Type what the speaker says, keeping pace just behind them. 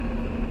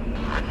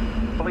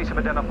Police have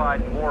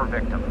identified more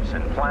victims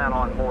and plan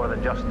on more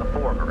than just the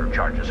 4 murder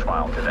charges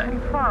filed today.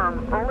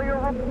 Confirm earlier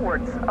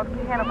reports of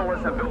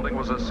cannibalism. The building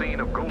was a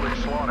scene of ghoulish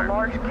slaughter. A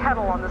large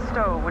kettle on the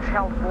stove which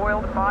held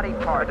boiled body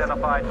parts.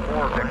 Identified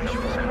more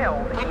victims and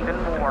Killed even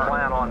more.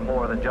 plan on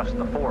more than just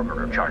the 4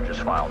 murder charges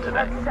filed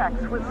today. Had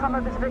sex with some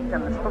of his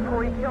victims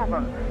before he killed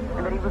them,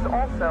 and that he was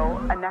also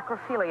a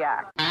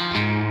necrophiliac.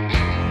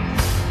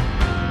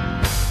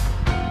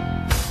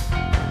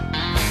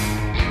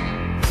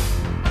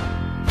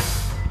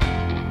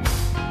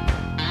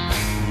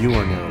 You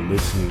are now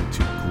listening to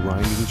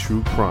Grinding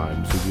True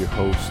Crimes with your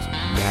hosts,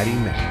 Maddie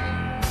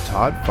Matt,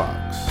 Todd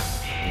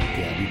Fox, and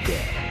Gabby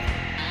Gab.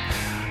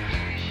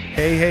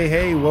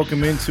 Hey,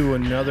 welcome into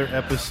another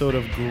episode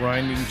of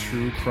Grinding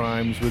True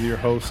Crimes with your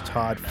host,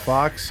 Todd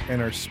Fox,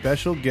 and our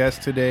special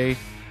guest today,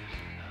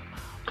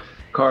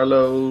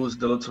 Carlos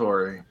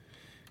Delatorre.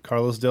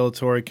 Carlos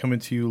Delatorre coming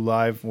to you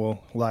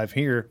live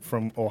here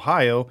from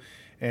Ohio,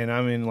 and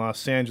I'm in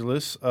Los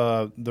Angeles.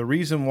 The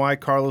reason why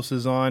Carlos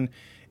is on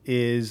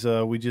is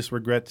we just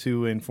regret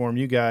to inform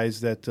you guys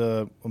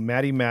that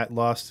Maddie Matt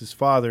lost his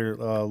father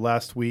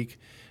last week,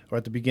 or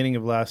at the beginning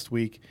of last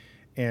week,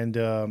 and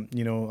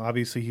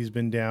obviously he's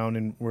been down,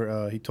 and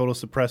he told us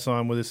to press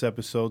on with this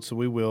episode, so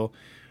we will.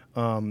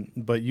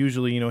 But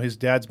usually, his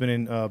dad's been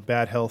in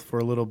bad health for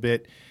a little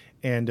bit,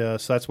 and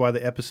so that's why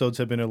the episodes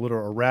have been a little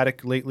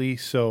erratic lately.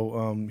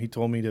 So he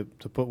told me to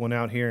put one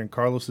out here, and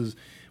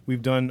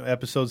we've done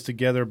episodes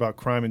together about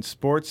crime and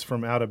sports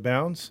from Out of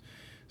Bounds.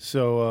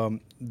 So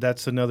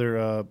that's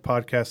another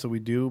podcast that we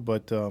do.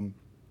 But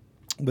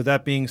with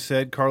that being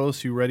said,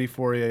 Carlos, you ready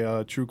for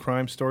a true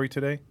crime story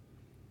today?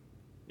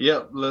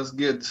 Yep, let's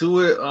get to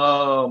it.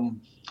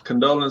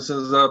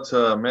 Condolences out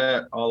to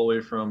Matt all the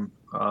way from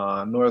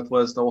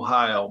Northwest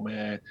Ohio,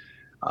 man.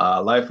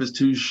 Life is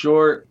too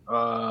short.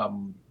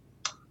 You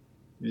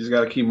just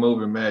got to keep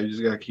moving, man. You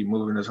just got to keep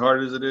moving. As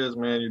hard as it is,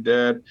 man, your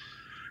dad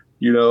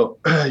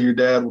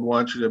would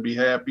want you to be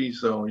happy.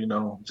 So,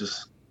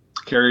 just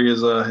carry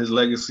his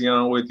legacy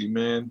on with you,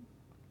 man.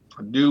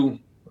 Do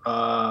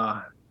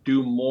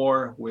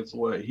more with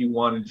what he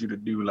wanted you to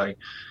do. Like,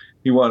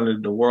 he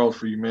wanted the world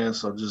for you, man.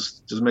 So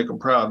just make him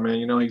proud,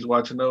 man. He's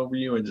watching over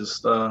you, and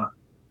just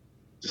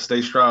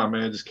stay strong,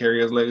 man. Just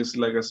carry his legacy.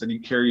 Like I said,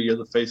 you carry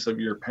the face of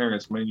your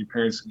parents, man. Your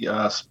parents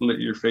split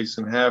your face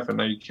in half, and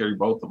now you carry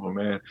both of them,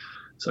 man.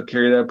 So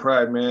carry that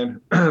pride,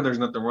 man. There's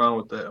nothing wrong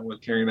with that,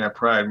 with carrying that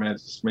pride, man.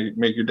 Just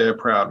make your dad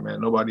proud, man.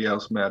 Nobody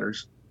else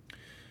matters.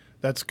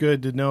 That's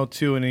good to know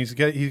too, and he's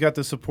got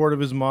the support of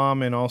his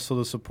mom and also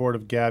the support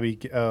of Gabby.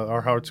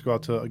 Our hearts go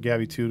out to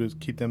Gabby too, to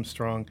keep them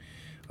strong.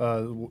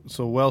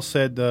 So well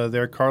said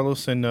there,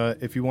 Carlos. And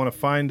if you want to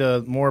find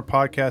more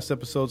podcast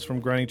episodes from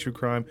Grinding True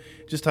Crime,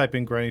 just type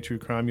in Grinding True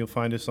Crime. You'll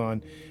find us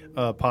on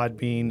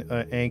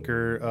Podbean,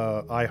 Anchor,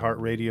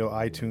 iHeartRadio,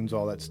 iTunes,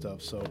 all that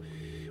stuff. So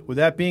with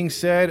that being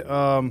said,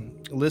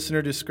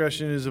 listener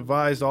discretion is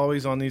advised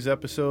always on these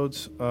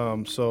episodes.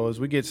 So as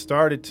we get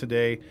started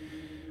today,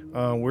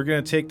 we're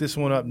going to take this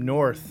one up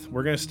north.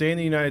 We're going to stay in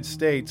the United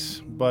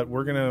States, but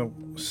we're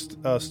going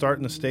to start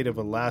in the state of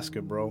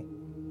Alaska, bro.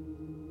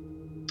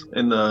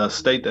 In the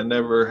state that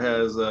never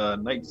has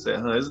night set,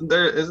 huh? Isn't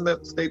that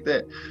the state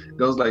that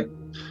goes like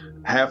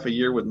half a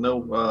year with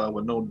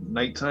no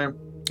nighttime?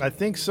 I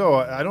think so.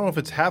 I don't know if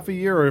it's half a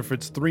year or if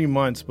it's 3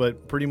 months,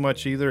 but pretty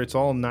much either it's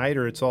all night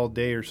or it's all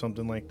day or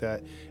something like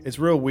that. It's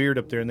real weird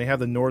up there, and they have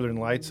the northern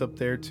lights up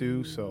there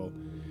too, so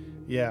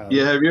yeah. Have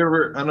you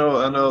ever? I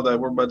know that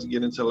we're about to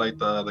get into like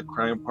the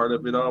crime part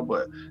of it all,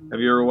 but have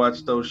you ever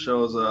watched those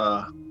shows,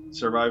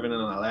 Surviving in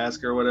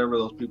Alaska or whatever?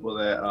 Those people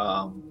that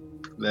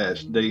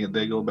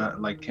they go back,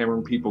 like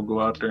Cameron people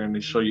go out there and they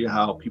show you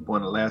how people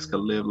in Alaska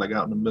live, like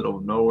out in the middle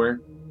of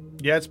nowhere.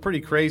 Yeah, it's pretty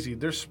crazy.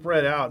 They're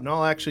spread out, and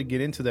I'll actually get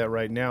into that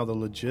right now, the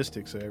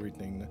logistics of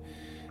everything.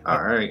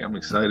 All right, I'm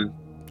excited.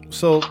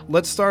 So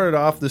let's start it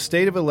off. The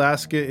state of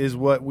Alaska is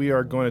what we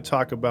are going to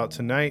talk about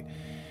tonight.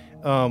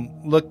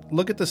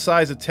 Look at the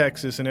size of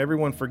Texas, and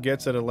everyone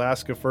forgets that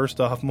Alaska,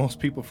 first off, most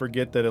people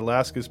forget that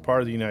Alaska is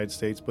part of the United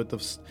States, but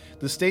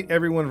the state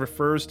everyone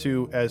refers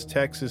to as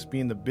Texas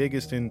being the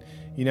biggest in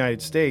the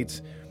United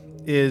States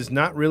is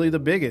not really the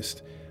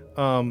biggest.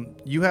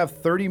 You have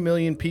 30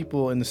 million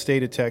people in the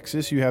state of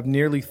Texas. You have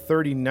nearly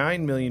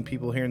 39 million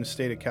people here in the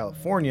state of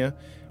California,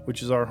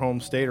 which is our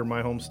home state, or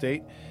my home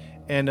state.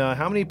 And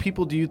how many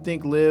people do you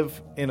think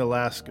live in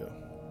Alaska?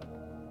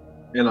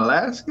 In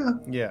Alaska?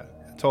 Yeah.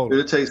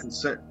 Totally. It takes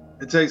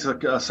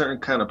a certain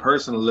kind of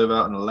person to live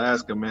out in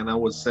Alaska, man. I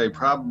would say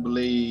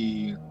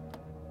probably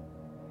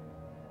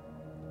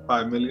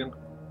 5 million.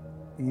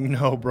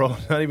 No, bro,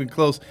 not even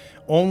close.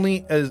 Let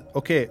me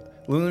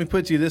put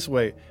it to you this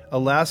way.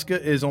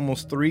 Alaska is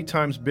almost 3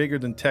 times bigger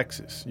than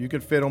Texas. You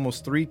could fit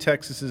almost 3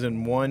 Texases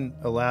in one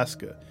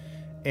Alaska.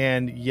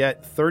 And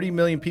yet 30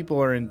 million people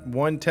are in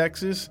one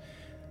Texas.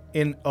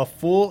 In a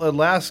full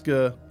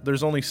Alaska,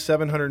 there's only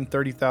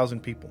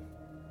 730,000 people.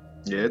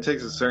 Yeah, it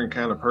takes a certain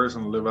kind of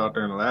person to live out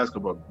there in Alaska.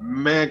 But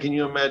man, can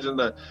you imagine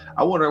that?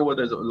 I wonder what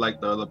is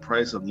like the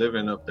price of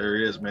living up there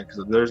is, man.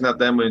 Because there's not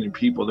that many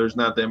people. There's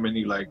not that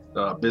many like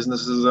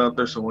businesses out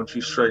there. So once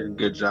you strike a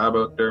good job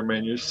out there,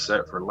 man, you're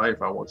set for life.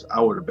 I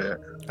would have bet.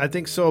 I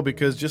think so,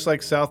 because just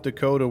like South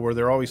Dakota, where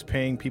they're always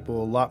paying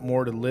people a lot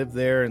more to live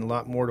there and a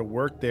lot more to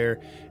work there,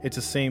 it's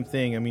the same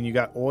thing. I mean, you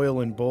got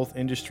oil in both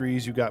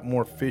industries. You got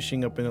more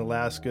fishing up in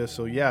Alaska.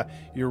 So yeah,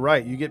 you're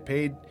right. You get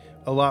paid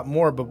a lot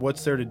more, but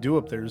what's there to do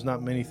up there? There's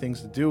not many things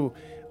to do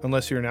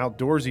unless you're an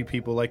outdoorsy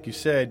people. Like you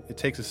said, it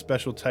takes a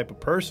special type of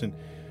person.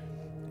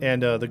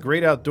 And the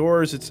great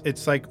outdoors,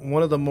 it's like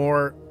one of the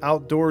more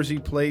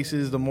outdoorsy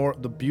places, the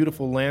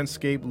beautiful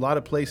landscape, a lot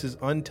of places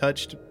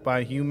untouched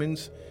by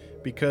humans,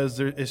 because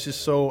it's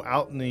just so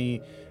out in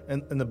the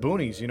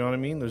boonies, you know what I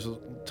mean? There's a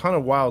ton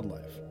of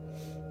wildlife.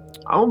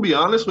 I'm gonna be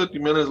honest with you,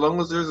 man. As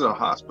long as there's a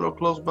hospital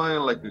close by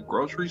and like a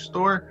grocery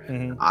store,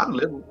 I'd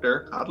live up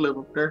there. I'd live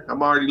up there.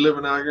 I'm already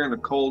living out here in the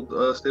cold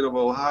state of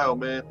Ohio,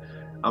 man.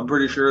 I'm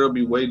pretty sure it'll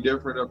be way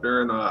different up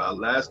there in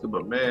Alaska,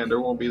 but man, there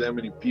won't be that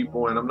many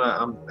people. And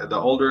the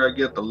older I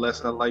get, the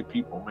less I like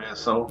people, man.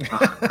 So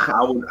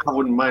I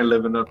wouldn't mind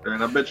living up there.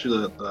 And I bet you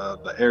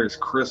the air is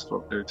crisp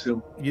up there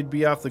too. You'd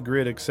be off the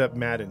grid except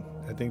Madden.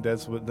 I think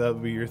that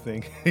would be your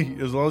thing.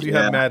 As long as you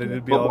have Madden,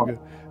 it'd be all good.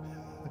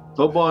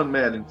 Football and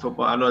Madden.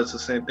 Football, I know it's the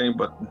same thing,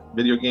 but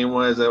video game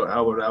wise,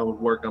 I would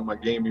work on my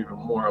game even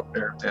more up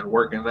there, and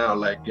working out,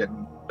 like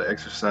getting the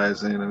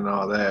exercise in and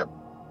all that.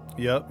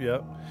 Yep.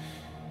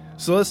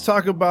 So let's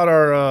talk about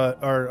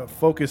our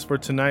focus for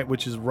tonight,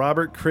 which is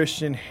Robert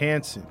Christian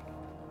Hanson.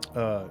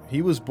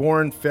 He was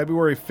born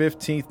February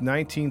 15th,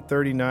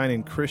 1939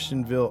 in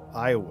Christianville,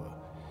 Iowa.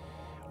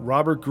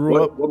 Robert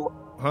grew up...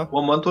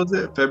 What month was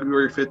it?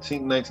 February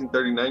 15th,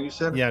 1939, you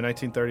said? Yeah,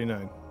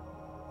 1939.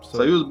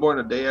 So he was born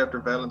a day after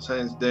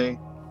Valentine's Day.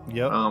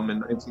 Yep.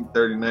 In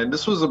 1939.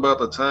 This was about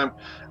the time,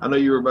 I know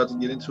you were about to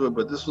get into it,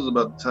 but this was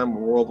about the time of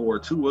World War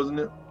II, wasn't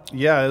it?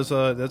 Yeah, it was,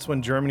 that's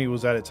when Germany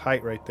was at its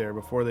height right there,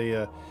 before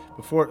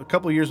a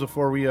couple of years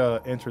before we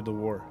entered the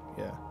war.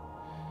 Yeah.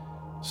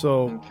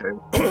 So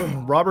okay.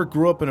 Robert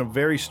grew up in a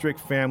very strict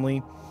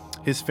family.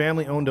 His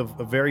family owned a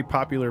very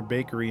popular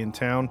bakery in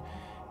town.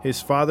 His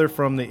father,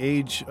 from the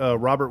age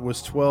Robert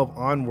was 12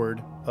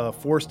 onward,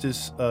 forced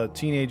his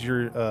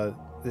teenagers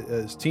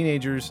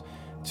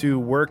to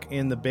work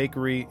in the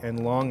bakery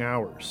and long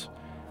hours.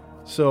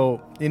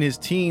 So in his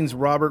teens,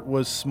 Robert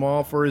was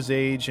small for his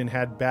age and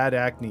had bad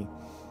acne.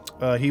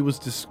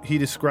 He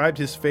described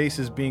his face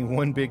as being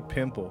one big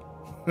pimple.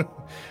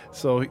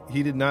 So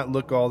he did not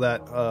look all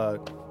that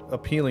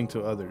appealing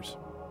to others.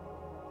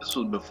 This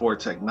was before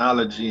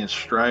technology and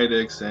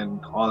Stridex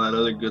and all that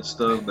other good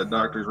stuff that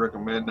doctors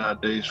recommend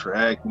nowadays for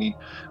acne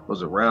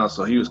was around.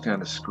 So he was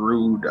kind of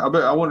screwed.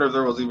 I wonder if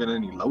there was even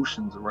any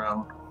lotions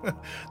around.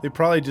 They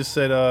probably just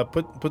said,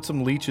 put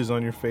some leeches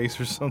on your face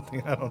or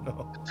something. I don't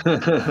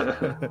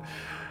know.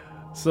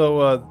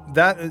 So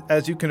that,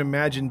 as you can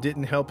imagine,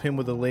 didn't help him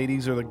with the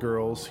ladies or the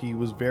girls. He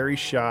was very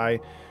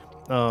shy.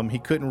 He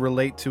couldn't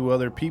relate to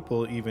other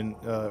people, even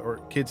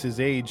or kids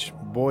his age,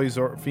 boys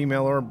or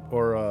female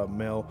or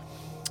male.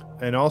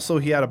 And also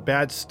he had a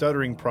bad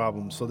stuttering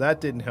problem, so that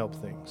didn't help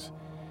things.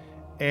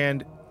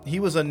 And he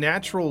was a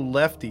natural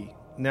lefty.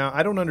 Now,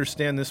 I don't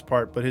understand this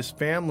part, but his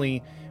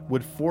family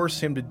would force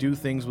him to do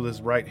things with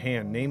his right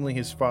hand, namely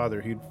his father.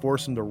 He'd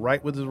force him to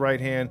write with his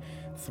right hand,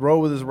 throw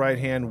with his right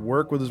hand,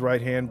 work with his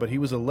right hand, but he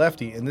was a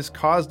lefty, and this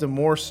caused him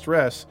more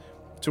stress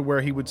to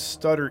where he would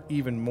stutter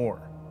even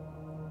more.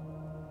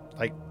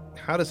 Like,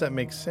 how does that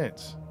make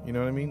sense? You know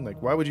what I mean?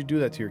 Like, why would you do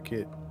that to your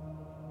kid?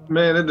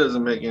 Man, it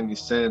doesn't make any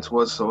sense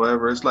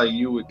whatsoever. It's like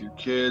you with your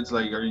kids.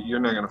 Like, you're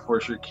not gonna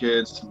force your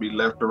kids to be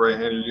left or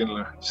right-handed.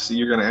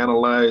 You're gonna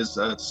analyze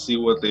to see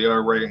what they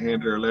are,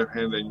 right-handed or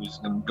left-handed. And you're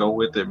just gonna go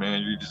with it,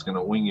 man. You're just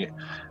gonna wing it.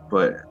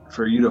 But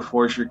for you to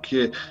force your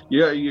kid,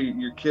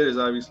 your kid is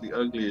obviously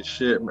ugly as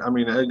shit. I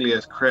mean, ugly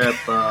as crap.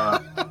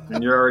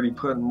 And you're already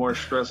putting more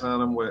stress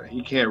on him. Where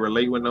he can't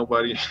relate with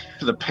nobody.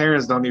 The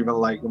parents don't even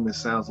like him. It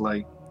sounds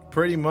like.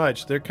 Pretty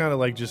much, they're kind of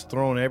like just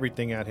throwing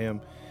everything at him.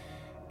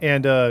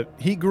 And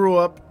he grew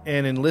up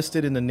and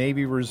enlisted in the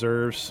Navy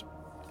Reserves.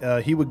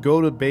 He would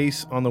go to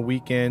base on the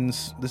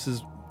weekends. This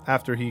is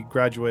after he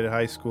graduated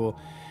high school.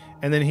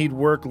 And then he'd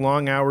work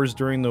long hours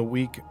during the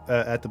week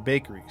at the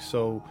bakery.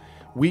 So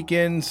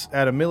weekends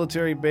at a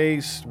military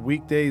base,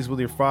 weekdays with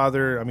your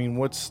father. I mean,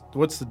 what's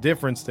the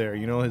difference there?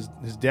 You know,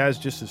 his dad's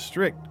just as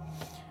strict.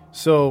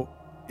 So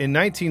in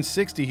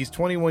 1960, he's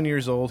 21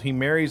 years old. He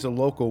marries a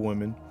local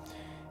woman,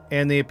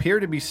 and they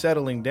appear to be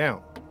settling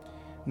down.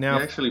 Now,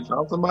 he actually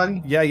found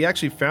somebody? Yeah, he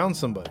actually found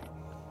somebody.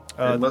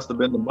 It must have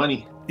been the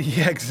money.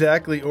 Yeah,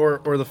 exactly. Or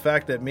the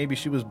fact that maybe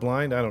she was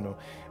blind. I don't know.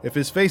 If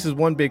his face is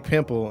one big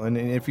pimple, and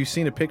if you've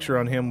seen a picture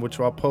on him, which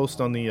I'll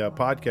post on the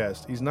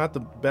podcast, he's not the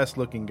best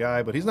looking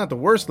guy, but he's not the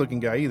worst looking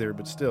guy either,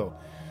 but still.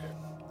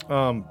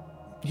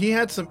 He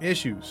had some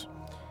issues.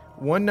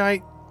 One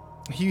night,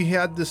 he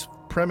had this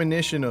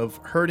premonition of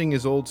hurting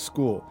his old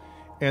school,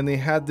 and they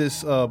had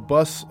this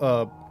bus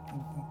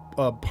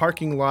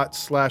parking lot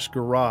 /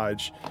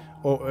 garage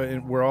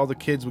where all the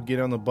kids would get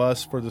on the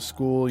bus for the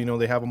school. You know,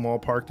 they have them all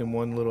parked in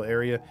one little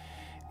area.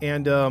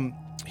 And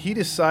he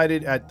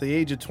decided at the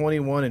age of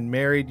 21 and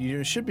married,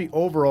 you should be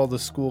over all the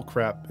school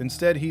crap.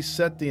 Instead, he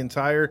set the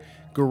entire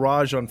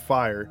garage on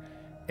fire,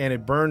 and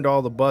it burned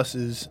all the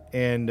buses,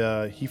 and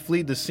he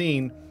fled the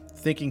scene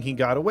thinking he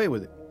got away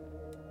with it.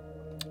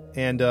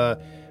 And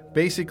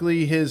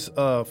basically his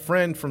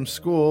friend from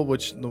school,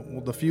 which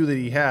the few that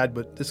he had,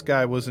 but this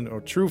guy wasn't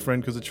a true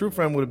friend, because a true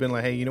friend would have been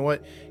like, hey, you know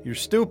what? You're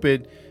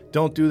stupid.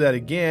 Don't do that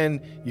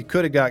again. You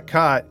could have got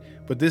caught.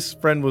 But this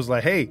friend was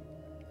like, hey,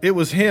 it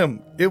was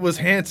him. It was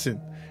Hanson.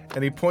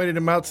 And he pointed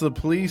him out to the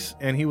police,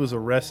 and he was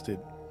arrested.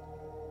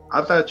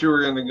 I thought you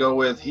were going to go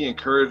with he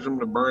encouraged him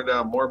to burn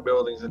down more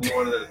buildings and he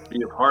wanted to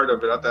be a part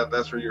of it. I thought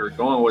that's where you were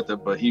going with it,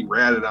 but he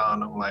ratted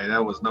on him like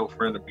that was no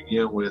friend to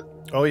begin with.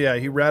 Oh yeah,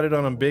 he ratted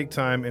on him big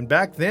time. And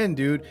back then,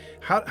 dude,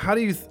 how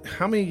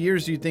many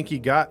years do you think he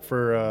got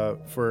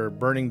for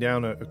burning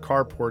down a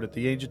carport at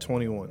the age of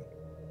 21?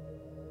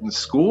 In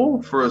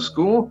school? For a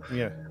school?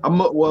 Yeah.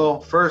 Well,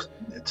 first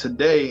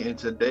today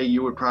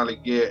you would probably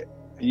get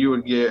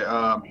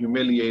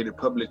humiliated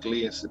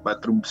publicly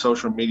through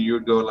social media. You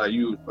would go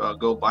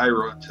go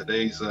viral in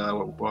today's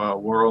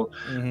world.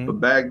 Mm-hmm. But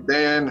back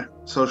then,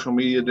 social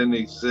media didn't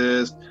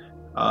exist.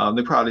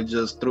 They probably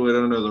just threw it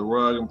under the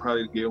rug and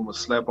probably gave him a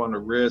slap on the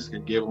wrist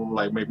and give him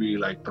maybe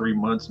 3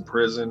 months in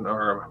prison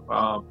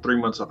or 3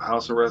 months of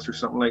house arrest or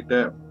something like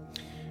that.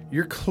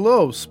 You're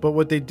close, but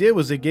what they did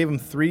was they gave him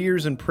 3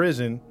 years in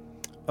prison,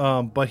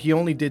 but he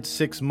only did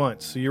 6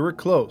 months. So you were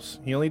close.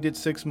 He only did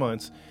 6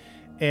 months.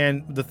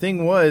 And the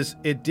thing was,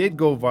 it did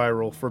go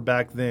viral for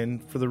back then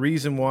for the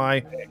reason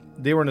why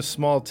they were in a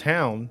small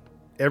town.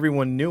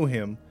 Everyone knew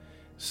him.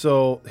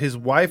 So his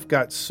wife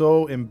got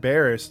so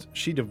embarrassed,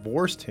 she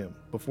divorced him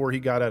before he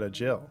got out of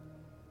jail.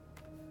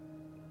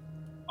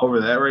 Over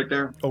that right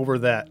there? Over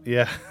that,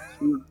 yeah.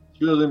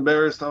 She was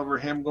embarrassed over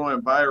him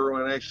going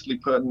viral and actually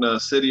putting a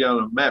city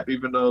on a map,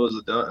 even though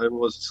it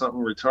was something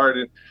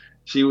retarded.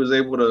 She was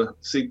able to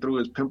see through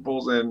his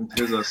pimples and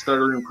his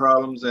stuttering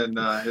problems and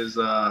his...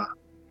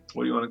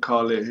 what do you want to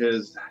call it,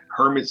 his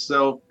hermit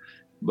self.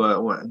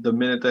 But the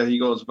minute that he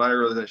goes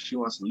viral, that she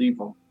wants to leave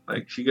him.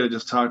 She could have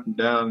just talked him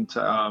down and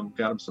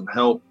got him some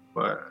help,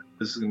 but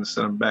this is going to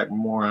send him back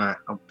more,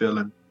 I'm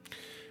feeling.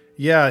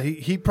 Yeah,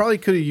 he probably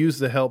could have used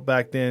the help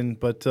back then,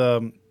 but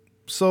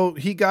so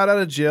he got out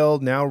of jail,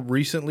 now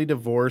recently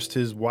divorced.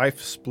 His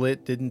wife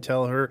split, didn't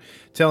tell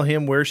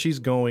him where she's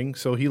going,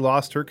 so he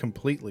lost her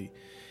completely.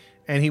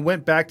 And he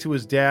went back to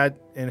his dad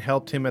and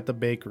helped him at the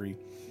bakery.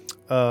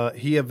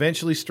 He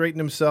eventually straightened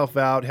himself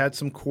out, had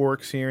some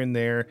quirks here and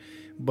there,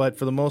 but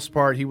for the most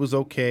part, he was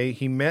okay.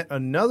 He met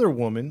another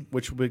woman,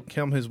 which would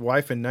become his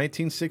wife in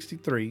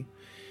 1963.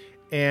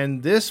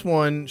 And this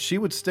one, she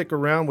would stick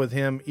around with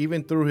him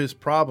even through his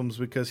problems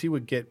because he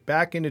would get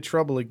back into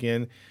trouble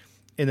again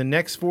in the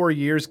next 4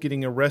 years,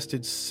 getting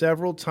arrested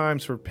several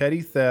times for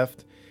petty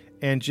theft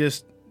and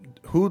just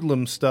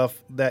hoodlum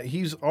stuff that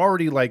he's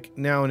already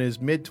now in his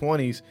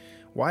mid-20s.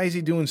 Why is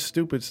he doing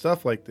stupid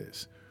stuff like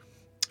this?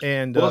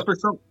 And for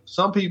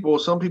some people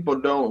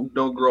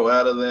don't grow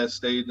out of that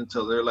stage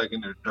until they're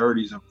in their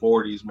 30s and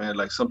 40s, man.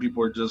 Some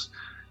people are just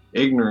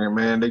ignorant,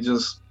 man.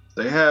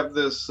 They have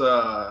this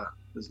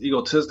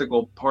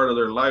egotistical part of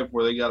their life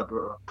where they got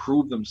to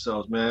prove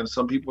themselves, man.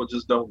 Some people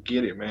just don't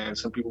get it, man.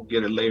 Some people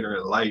get it later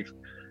in life,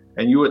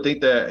 and you would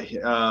think that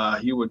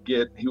he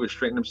would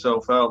straighten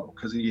himself out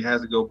because he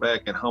has to go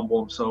back and humble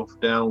himself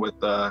down with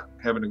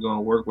having to go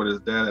and work with his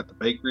dad at the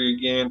bakery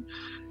again,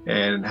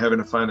 and having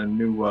to find a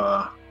new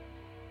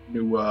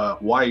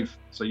wife.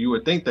 So you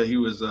would think that he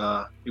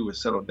would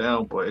settle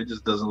down, but it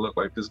just doesn't look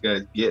like this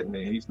guy's getting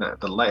it. He's not.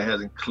 The light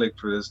hasn't clicked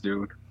for this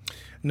dude.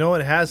 No,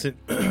 it hasn't.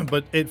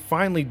 But it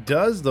finally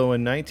does, though,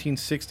 in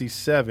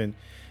 1967.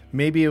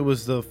 Maybe it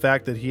was the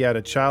fact that he had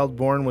a child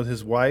born with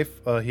his wife.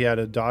 He had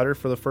a daughter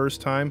for the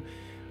first time.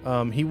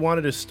 He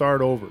wanted to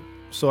start over.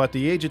 So at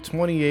the age of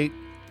 28,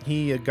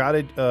 he got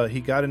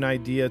an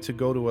idea to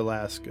go to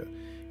Alaska.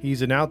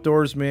 He's an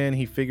outdoors man.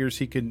 He figures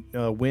he could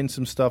win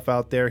some stuff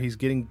out there. He's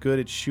getting good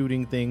at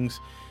shooting things.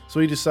 So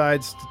he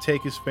decides to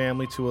take his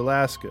family to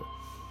Alaska.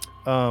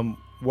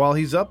 While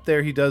he's up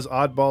there, he does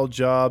oddball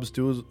jobs,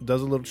 does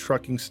a little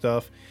trucking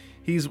stuff.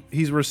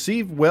 He's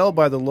received well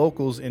by the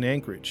locals in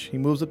Anchorage. He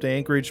moves up to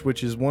Anchorage,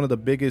 which is one of the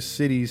biggest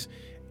cities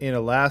in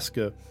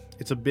Alaska.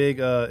 It's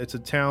a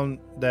town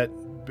that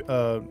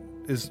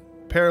is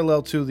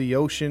parallel to the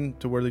ocean,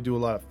 to where they do a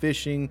lot of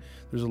fishing.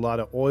 There's a lot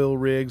of oil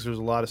rigs. There's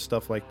a lot of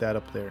stuff like that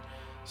up there.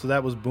 So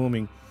that was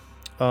booming.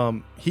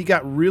 He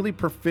got really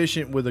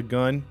proficient with a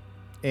gun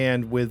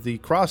and with the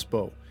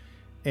crossbow.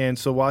 And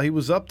so while he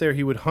was up there,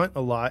 he would hunt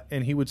a lot,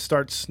 and he would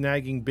start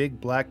snagging big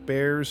black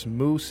bears,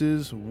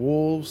 mooses,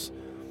 wolves,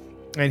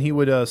 and he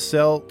would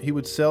sell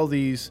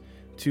these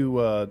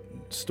to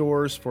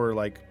stores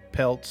for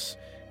pelts.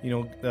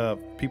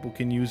 People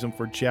can use them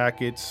for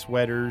jackets,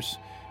 sweaters,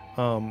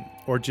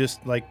 or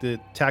just the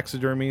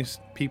taxidermies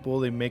people.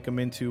 They make them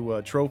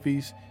into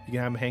trophies. You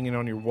can have them hanging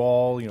on your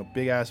wall.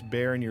 Big ass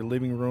bear in your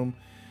living room.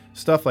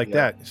 stuff like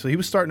that. So he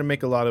was starting to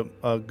make a lot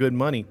of good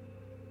money.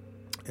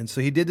 And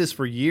so he did this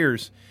for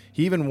years.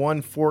 He even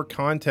won 4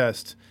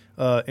 contests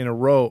in a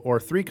row, or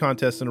 3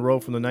 contests in a row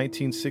from the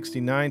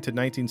 1969 to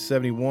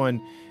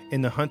 1971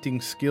 in the hunting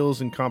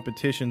skills and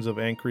competitions of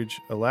Anchorage,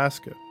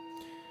 Alaska.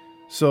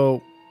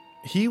 So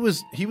he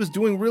was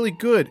doing really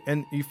good.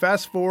 And you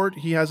fast forward,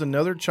 he has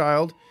another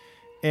child,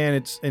 and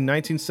it's in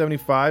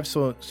 1975.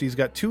 So he's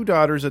got 2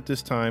 daughters at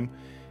this time.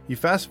 You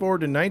fast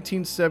forward to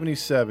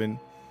 1977,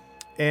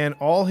 and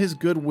all his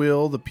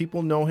goodwill, the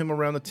people know him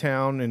around the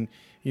town, and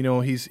you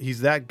know,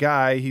 he's that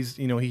guy. He's,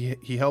 you know,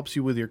 he helps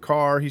you with your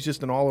car. He's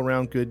just an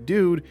all-around good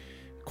dude.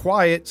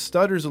 Quiet,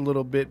 stutters a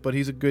little bit, but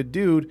he's a good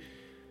dude.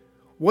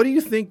 What do you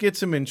think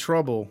gets him in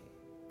trouble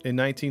in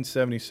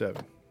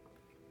 1977?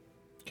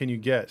 Can you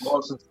guess?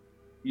 Well, since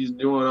he's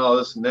doing all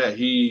this and that,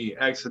 he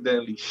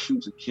accidentally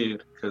shoots a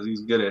kid because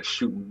he's good at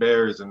shooting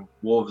bears and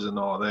wolves and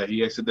all that.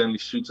 He accidentally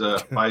shoots a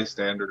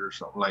bystander or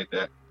something like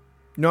that.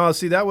 No,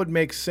 see, that would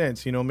make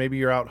sense. You know, maybe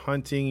you're out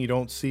hunting, you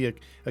don't see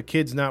a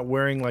kid's not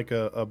wearing like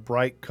a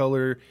bright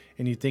color,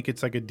 and you think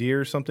it's like a deer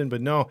or something.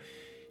 But no,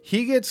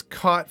 he gets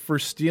caught for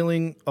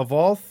stealing, of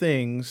all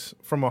things,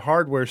 from a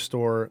hardware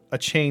store, a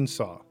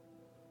chainsaw.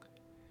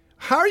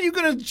 How are you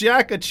going to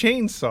jack a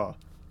chainsaw?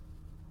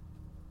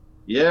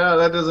 Yeah,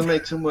 that doesn't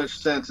make too much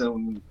sense.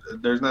 And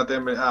there's not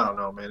that many. I don't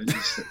know, man. It's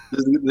just,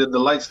 the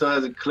light still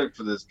hasn't clicked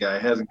for this guy.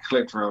 It hasn't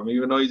clicked for him.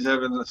 Even though he's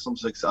having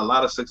a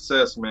lot of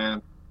success,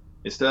 man.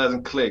 It still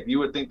hasn't clicked. You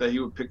would think that he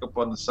would pick up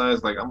on the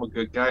signs like, I'm a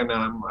good guy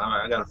now.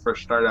 I got a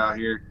fresh start out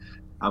here.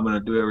 I'm going to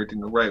do everything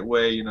the right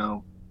way, you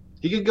know.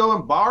 He could go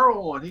and borrow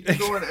one. He could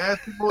go and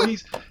ask people.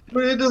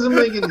 It doesn't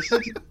make any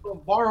sense. He could go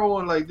and borrow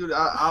one. Like, dude,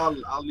 I'll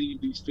leave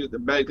these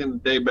 $50. Back in the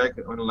day, back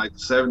in like the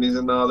 70s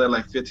and all that,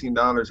 like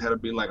 $15 had to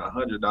be like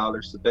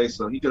 $100 today.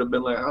 So he could have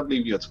been like, I'll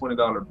leave you a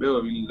 $20 bill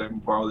if you let me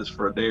borrow this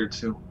for a day or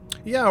two.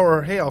 Yeah,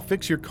 or hey, I'll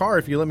fix your car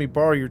if you let me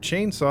borrow your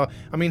chainsaw.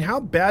 I mean,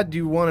 how bad do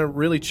you want to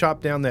really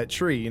chop down that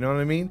tree? You know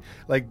what I mean?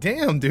 Like,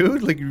 damn,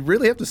 dude, like you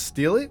really have to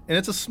steal it? And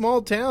it's a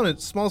small town,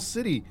 it's a small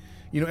city.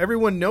 You know,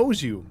 everyone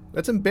knows you.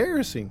 That's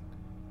embarrassing.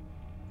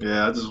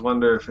 Yeah, I just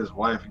wonder if his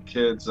wife and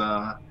kids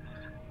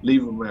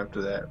leave him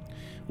after that.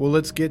 Well,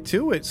 let's get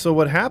to it. So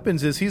what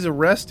happens is he's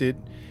arrested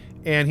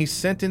and he's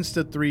sentenced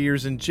to 3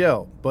 years in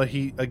jail. But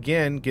he,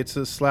 again, gets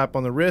a slap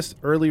on the wrist,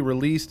 early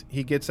released.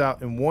 He gets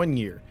out in 1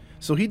 year.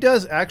 So he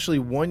does actually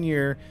 1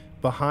 year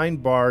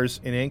behind bars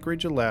in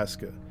Anchorage,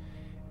 Alaska.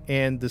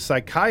 And the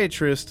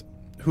psychiatrist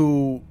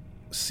who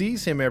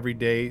sees him every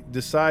day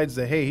decides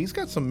that, hey, he's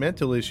got some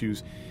mental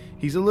issues.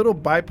 He's a little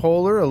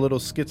bipolar, a little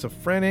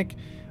schizophrenic.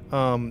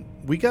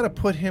 We got to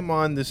put him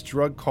on this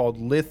drug called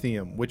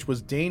lithium, which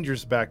was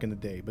dangerous back in the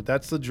day. But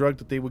that's the drug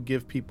that they would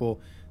give people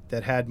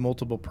that had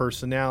multiple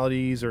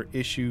personalities or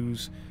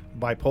issues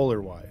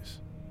bipolar-wise.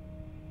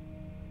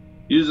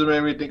 Usually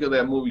made me think of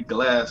that movie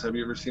Glass. Have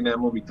you ever seen that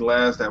movie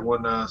Glass? That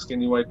one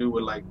skinny white dude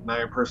with like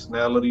 9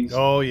 personalities.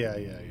 Oh yeah.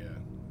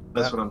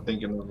 That's what I'm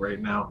thinking of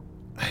right now.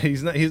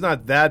 He's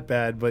not that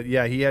bad, but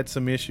yeah, he had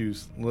some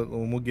issues.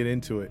 We'll get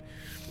into it.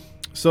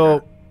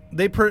 So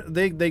they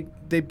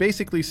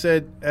basically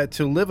said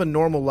to live a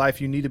normal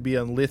life, you need to be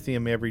on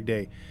lithium every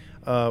day.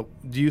 Do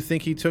you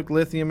think he took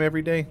lithium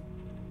every day?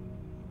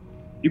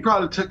 He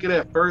probably took it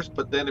at first,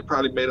 but then it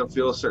probably made him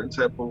feel a certain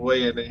type of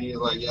way, and then he's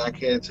like, yeah, I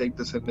can't take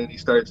this, and then he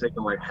started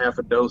taking like half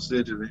a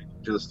dosage, and then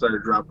he just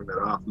started dropping it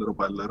off little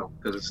by little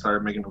because it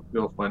started making him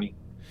feel funny.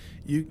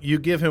 You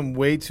give him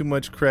way too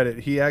much credit.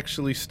 He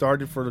actually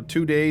started for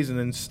 2 days and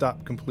then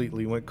stopped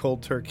completely, went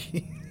cold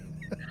turkey.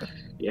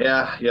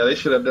 Yeah, they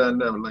should have done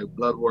like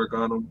blood work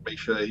on him, make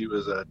sure that he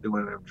was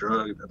doing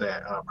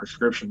that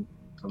prescription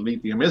of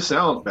lithium. It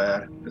sounds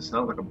bad. It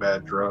sounds like a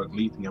bad drug,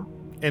 lithium.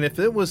 And if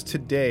it was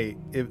today,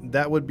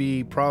 that would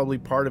be probably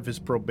part of his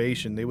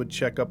probation. They would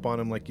check up on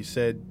him, like you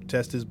said,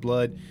 test his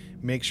blood,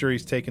 make sure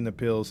he's taking the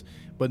pills.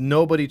 But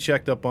nobody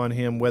checked up on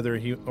him whether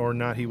he or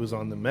not he was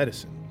on the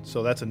medicine.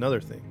 So that's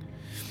another thing.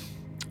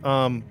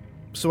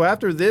 So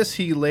after this,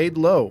 he laid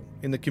low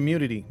in the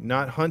community,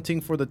 not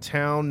hunting for the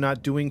town,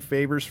 not doing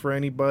favors for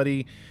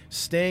anybody,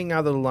 staying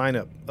out of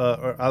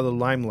the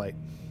limelight.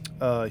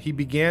 He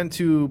began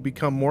to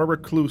become more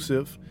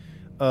reclusive.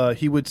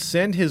 He would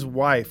send his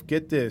wife,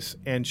 get this,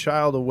 and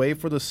child away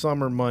for the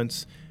summer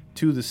months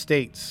to the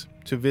States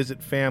to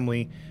visit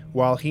family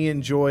while he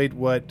enjoyed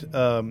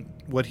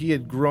what he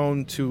had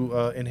grown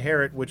to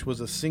inherit, which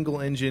was a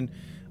single-engine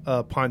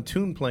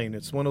pontoon plane.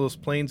 It's one of those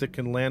planes that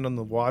can land on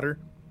the water,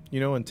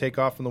 and take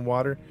off in the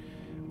water.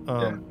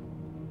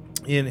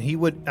 And he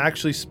would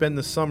actually spend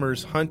the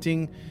summers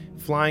hunting,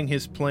 flying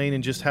his plane,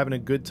 and just having a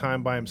good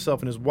time by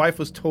himself. And his wife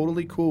was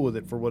totally cool with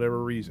it for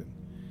whatever reason.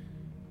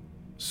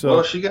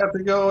 Well, she got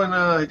to go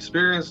and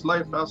experience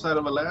life outside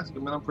of Alaska,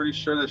 man. I'm pretty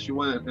sure that she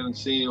went and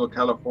seen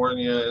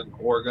California and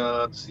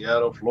Oregon,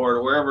 Seattle,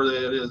 Florida, wherever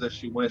it is that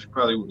she went. She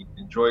probably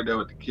enjoyed that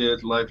with the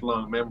kids,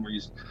 lifelong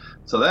memories.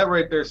 So that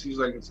right there seems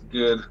like it's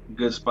a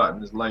good spot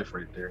in his life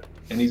right there.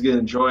 And he's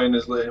enjoying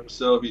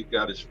himself. He's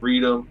got his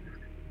freedom.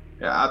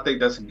 Yeah, I think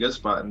that's a good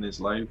spot in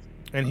his life.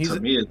 And to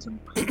me, it's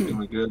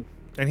doing good.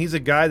 And he's a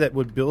guy that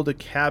would build a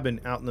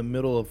cabin out in the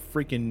middle of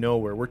freaking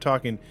nowhere. We're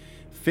talking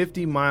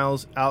 50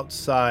 miles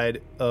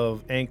outside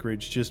of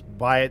Anchorage, just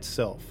by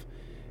itself,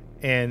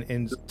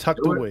 and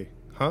tucked away.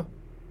 Huh?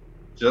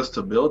 Just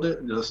to build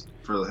it, just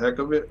for the heck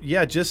of it.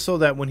 Yeah, just so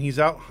that when he's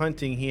out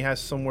hunting, he has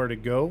somewhere to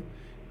go,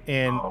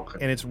 and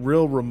it's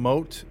real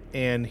remote,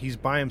 and he's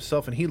by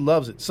himself, and he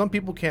loves it. Some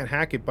people can't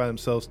hack it by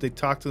themselves. They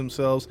talk to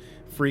themselves,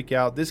 freak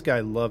out. This guy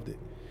loved it.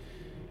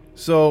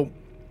 So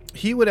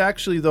he would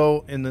actually,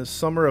 though, in the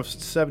summer of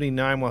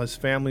 79, while his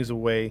family's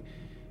away,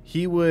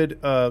 he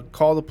would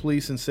call the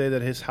police and say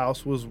that his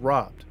house was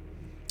robbed.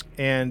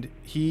 And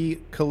he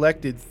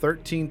collected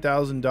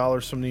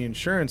 $13,000 from the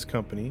insurance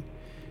company,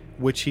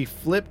 which he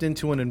flipped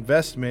into an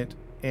investment,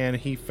 and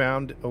he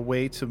found a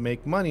way to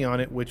make money on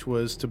it, which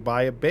was to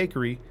buy a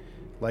bakery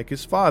like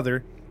his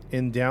father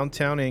in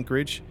downtown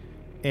Anchorage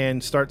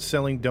and start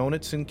selling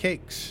donuts and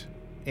cakes.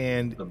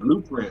 And the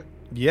blueprint.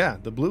 Yeah,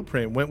 the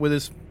blueprint went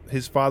with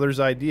his father's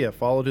idea,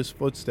 followed his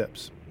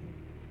footsteps.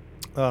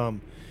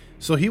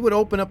 So he would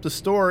open up the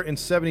store in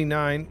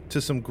 79 to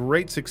some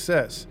great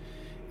success,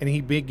 and he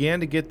began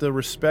to get the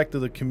respect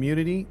of the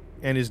community,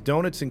 and his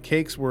donuts and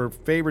cakes were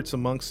favorites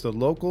amongst the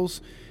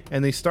locals,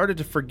 and they started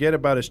to forget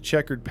about his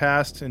checkered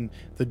past and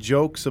the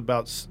jokes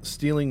about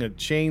stealing a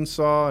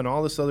chainsaw and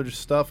all this other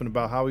stuff and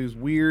about how he was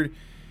weird.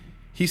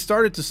 He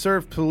started to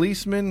serve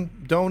policemen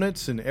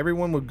donuts, and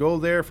everyone would go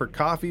there for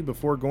coffee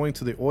before going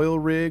to the oil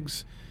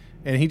rigs,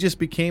 and he just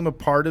became a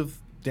part of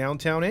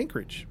downtown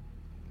Anchorage.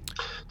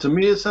 To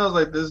me, it sounds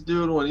like this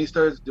dude, when he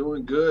starts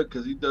doing good,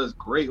 because he does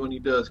great when he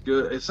does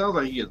good, it sounds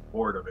like he gets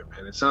bored of it,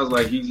 man. It sounds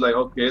like he's like,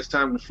 okay, it's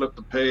time to flip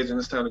the page and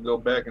it's time to go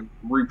back and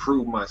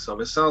reprove myself.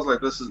 It sounds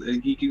like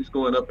he keeps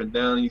going up and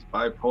down. He's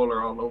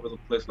bipolar all over the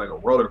place like a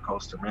roller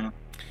coaster, man.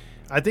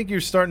 I think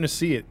you're starting to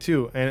see it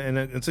too, and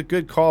it's a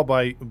good call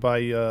by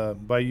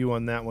you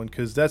on that one,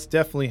 because that's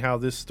definitely how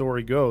this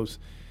story goes.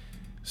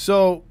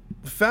 So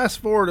fast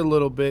forward a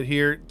little bit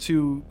here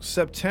to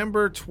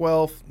September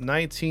 12th,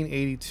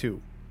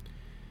 1982.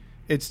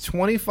 It's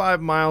 25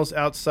 miles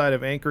outside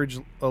of Anchorage,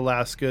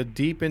 Alaska,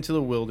 deep into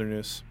the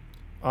wilderness,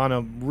 on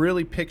a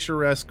really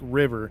picturesque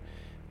river,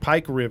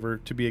 Pike River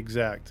to be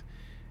exact.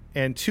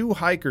 And two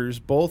hikers,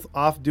 both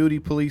off-duty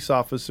police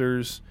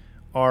officers,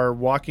 are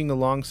walking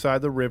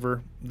alongside the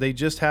river. They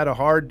just had a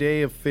hard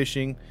day of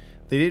fishing.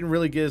 They didn't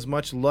really get as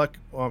much luck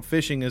on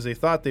fishing as they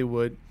thought they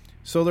would.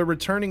 So they're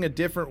returning a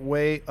different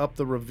way up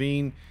the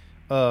ravine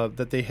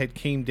that they had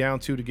came down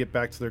to get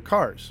back to their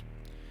cars.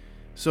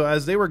 So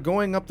as they were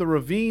going up the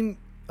ravine,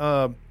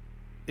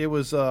 it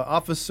was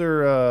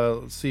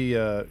Officer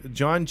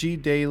John G.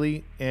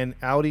 Daly and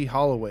Audi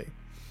Holloway.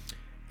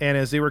 And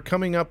as they were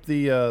coming up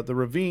the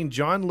ravine,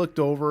 John looked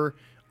over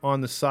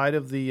on the side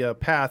of the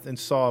path and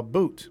saw a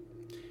boot.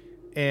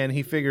 And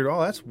he figured, oh,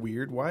 that's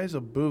weird. Why is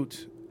a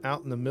boot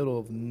out in the middle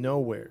of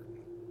nowhere?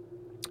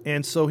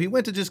 And so he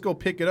went to just go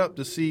pick it up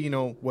to see,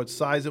 what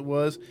size it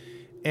was,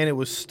 and it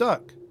was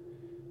stuck.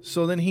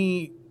 So then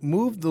he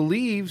moved the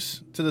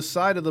leaves to the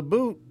side of the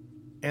boot,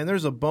 and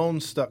there's a bone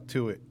stuck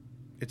to it.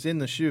 It's in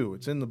the shoe.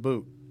 It's in the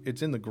boot.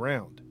 It's in the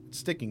ground. It's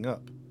sticking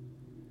up.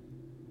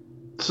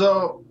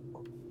 So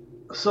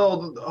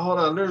hold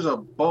on. There's a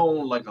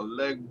bone, like a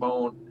leg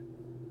bone,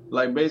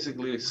 like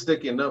basically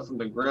sticking up from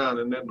the ground,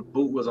 and then the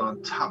boot was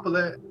on top of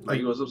that. Like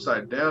it was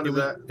upside down.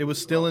 It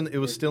was still in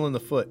the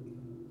foot.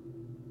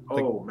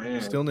 Oh man!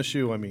 Still in the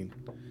shoe. I mean,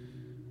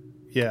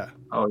 yeah.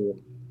 Oh yeah.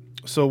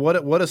 So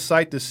what a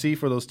sight to see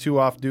for those two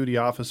off-duty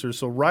officers.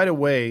 So right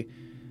away,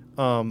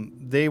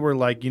 they were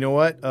like, you know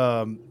what?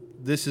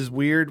 This is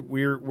weird.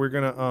 We're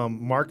gonna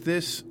mark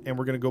this, and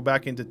we're gonna go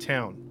back into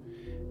town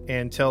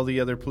and tell the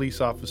other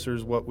police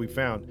officers what we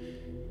found.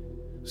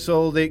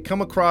 So they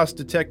come across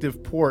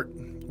Detective Port,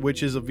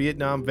 which is a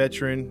Vietnam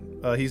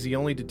veteran. He's the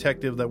only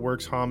detective that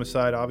works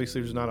homicide. Obviously,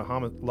 there's not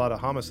a lot of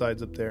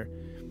homicides up there.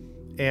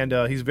 And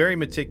he's very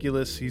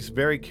meticulous. He's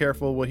very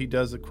careful what he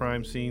does at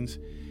crime scenes.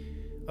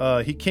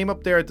 He came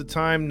up there at the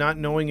time not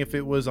knowing if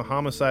it was a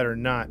homicide or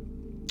not,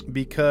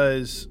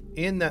 because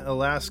in that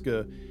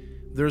Alaska,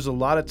 there's a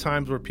lot of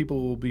times where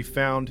people will be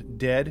found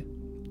dead,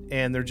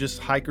 and they're just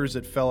hikers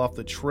that fell off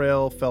the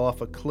trail, fell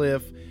off a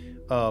cliff,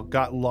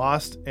 got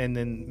lost, and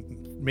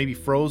then maybe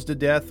froze to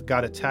death,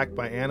 got attacked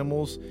by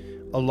animals.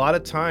 A lot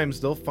of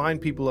times they'll find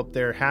people up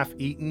there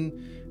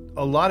half-eaten.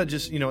 A lot of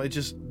just, it's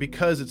just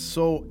because it's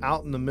so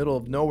out in the middle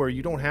of nowhere.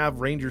 You don't have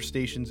ranger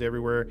stations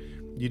everywhere.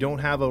 You don't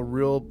have a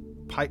real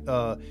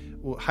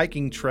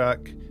hiking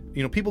track.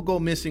 People go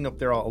missing up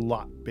there a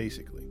lot,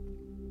 basically.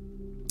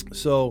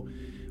 So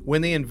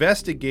when they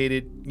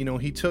investigated,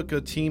 he took a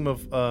team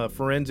of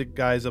forensic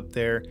guys up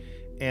there,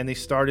 and they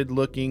started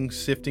looking,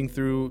 sifting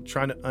through,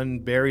 trying to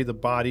unbury the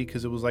body,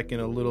 because it was like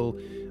in a little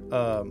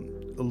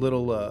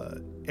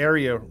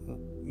area,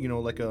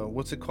 like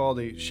what's it called,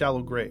 a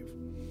shallow grave.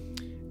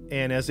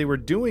 And as they were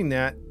doing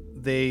that,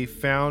 they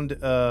found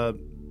that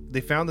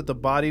the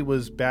body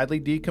was badly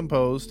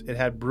decomposed. It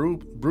had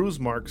bruise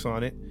marks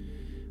on it,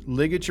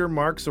 ligature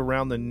marks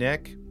around the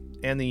neck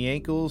and the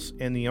ankles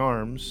and the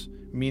arms,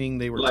 meaning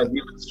they were like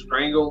he was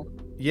strangled.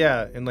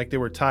 Yeah, and like they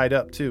were tied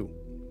up too.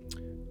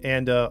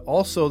 And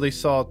also they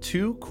saw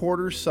 2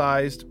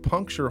 quarter-sized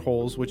puncture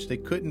holes, which they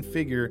couldn't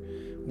figure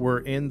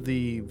were in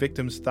the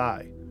victim's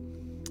thigh.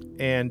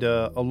 And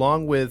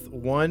along with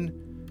 1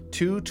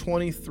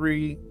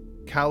 .223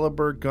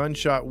 caliber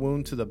gunshot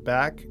wound to the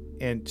back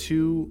and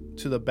 2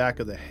 to the back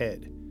of the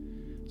head.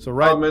 So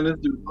right. Oh man, this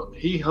dude,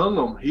 he hung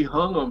him.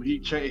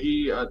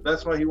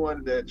 That's why he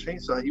wanted that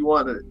chainsaw.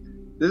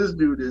 This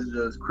dude is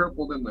just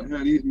crippled in the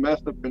head. He's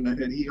messed up in the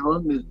head. He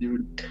hung this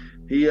dude.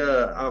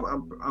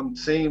 I'm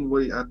saying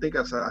what I think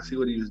I see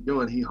what he was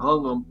doing. He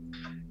hung him,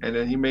 and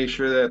then he made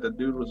sure that the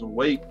dude was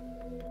awake,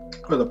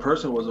 or the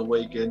person was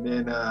awake, and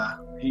then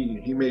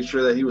he made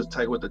sure that he was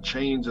tight with the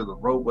chains or the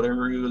rope,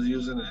 whatever he was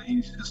using, and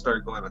he just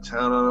started going to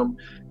town on him.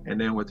 And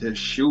then with his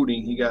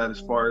shooting, he got as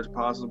far as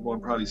possible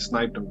and probably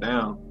sniped him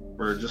down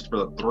for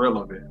the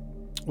thrill of it.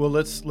 Well,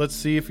 let's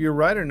see if you're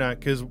right or not,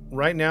 because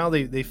right now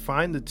they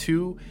find the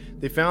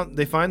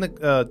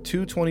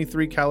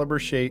 223 caliber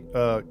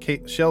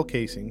shell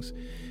casings,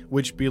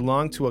 which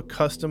belong to a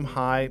custom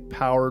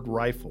high-powered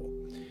rifle.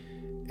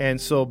 And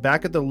so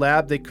back at the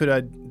lab, they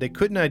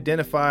couldn't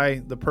identify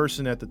the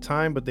person at the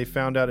time, but they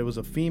found out it was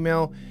a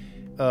female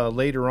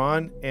later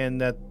on,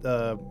 and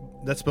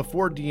that's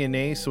before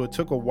DNA. So it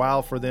took a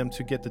while for them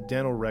to get the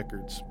dental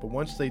records. But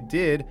once they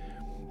did,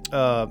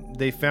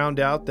 they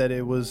found out that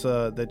it was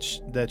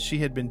that she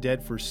had been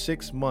dead for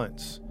 6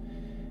 months,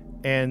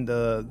 and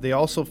they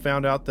also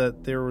found out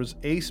that there was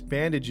ace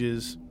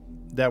bandages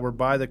that were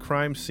by the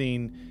crime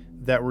scene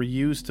that were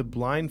used to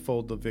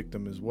blindfold the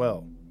victim as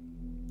well.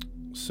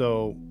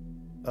 So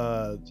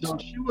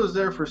she was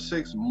there for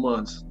 6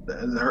 months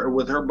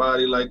with her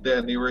body like that,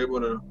 and they were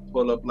able to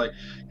pull up, like,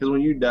 because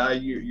when you die,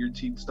 your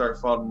teeth start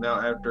falling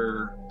out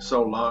after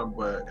so long.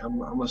 But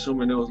I'm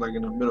assuming it was like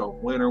in the middle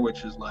of winter,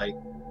 which is like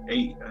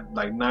 9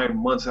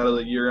 months out of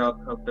the year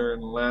up there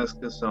in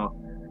Alaska. So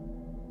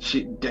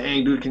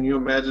dang, dude, can you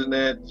imagine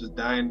that? Just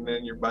dying, and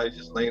then your body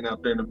just laying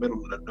out there in the middle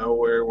of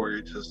nowhere where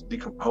it just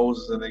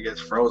decomposes and it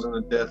gets frozen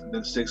to death, and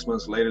then 6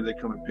 months later they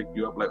come and pick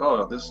you up like,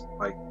 oh, this,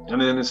 like,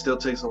 and then it still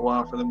takes a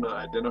while for them to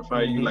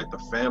identify you, like the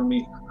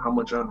family, how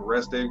much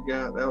unrest they've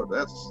got.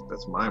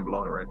 That's mind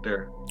blowing right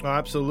there. Oh,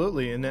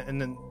 absolutely. And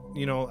then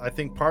I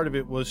think part of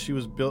it was she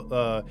was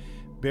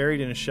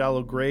buried in a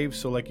shallow grave,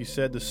 so like you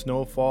said, the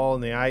snowfall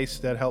and the ice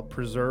that helped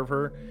preserve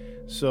her.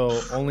 So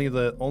only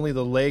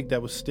the leg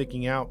that was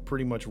sticking out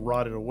pretty much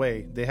rotted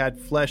away. They had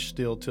flesh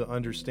still to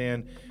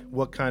understand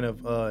what kind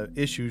of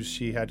issues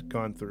she had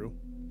gone through.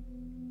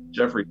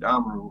 Jeffrey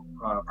Dahmer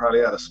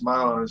probably had a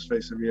smile on his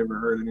face. Have you ever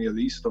heard any of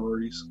these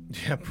stories?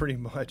 Yeah, pretty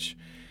much.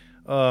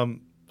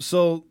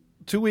 So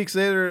 2 weeks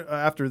later,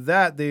 after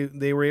that,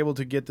 they were able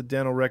to get the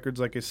dental records,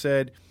 like I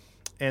said,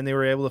 and they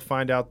were able to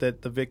find out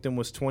that the victim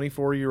was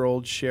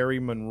 24-year-old Sherry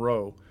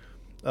Monroe.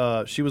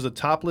 She was a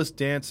topless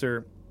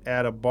dancer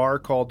at a bar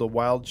called the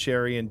Wild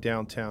Cherry in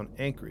downtown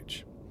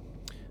Anchorage.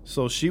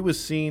 So she was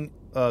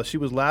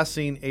last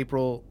seen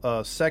April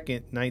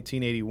 2nd,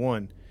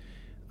 1981,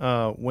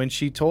 when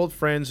she told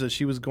friends that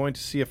she was going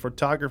to see a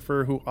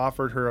photographer who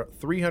offered her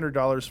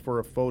 $300 for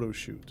a photo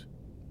shoot.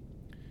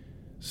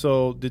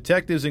 So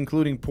detectives,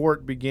 including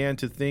Port, began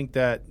to think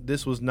that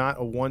this was not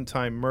a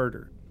one-time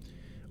murder.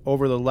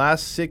 Over the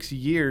last 6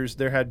 years,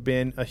 there had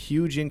been a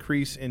huge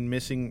increase in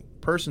missing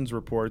persons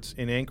reports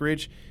in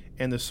Anchorage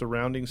and the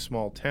surrounding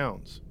small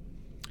towns.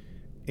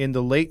 In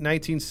the late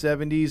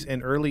 1970s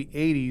and early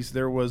 80s,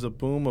 there was a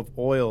boom of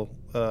oil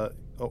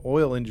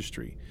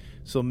industry.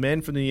 So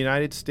men from the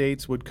United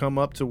States would come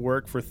up to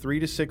work for 3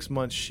 to 6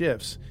 month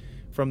shifts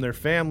from their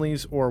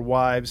families or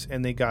wives,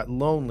 and they got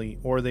lonely,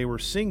 or they were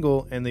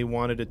single and they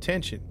wanted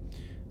attention.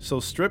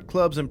 So strip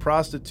clubs and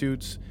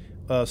prostitutes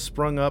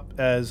sprung up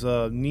as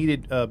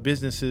needed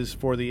businesses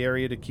for the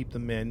area to keep the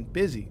men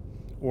busy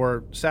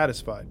or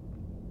satisfied.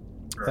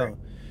 Right.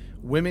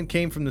 Women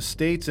came from the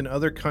States and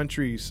other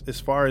countries as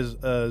far as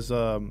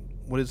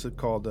what is it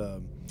called?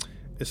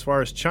 As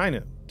far as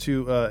China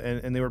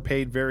and they were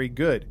paid very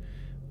good.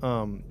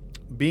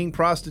 Being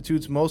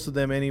prostitutes, most of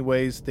them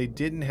anyways, they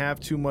didn't have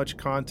too much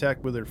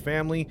contact with their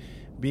family,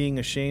 being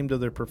ashamed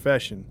of their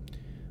profession.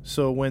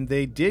 So when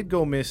they did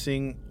go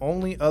missing,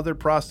 only other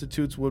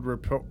prostitutes would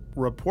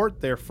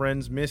report their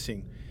friends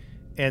missing.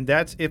 And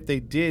that's if they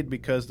did,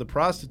 because the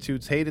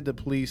prostitutes hated the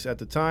police at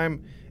the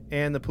time,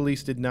 and the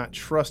police did not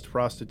trust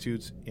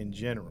prostitutes in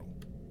general.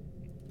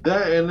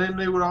 That, and then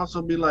they would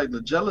also be like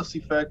the jealousy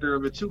factor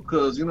of it too,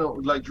 because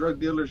like drug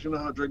dealers,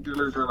 how drug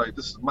dealers are like,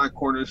 this is my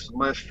corner, this is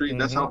my street. Mm-hmm.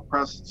 That's how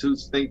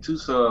prostitutes think too.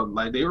 So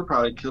like they were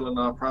probably killing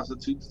off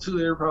prostitutes too.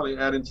 They were probably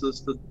adding to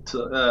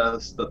the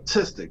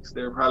statistics.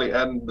 They were probably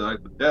adding the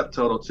death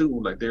total too.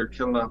 Like they were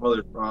killing off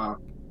other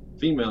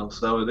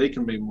females so they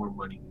can make more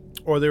money.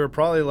 Or they were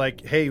probably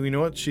like, hey, you know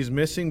what? She's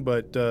missing,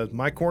 but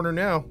my corner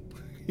now.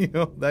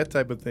 That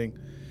type of thing.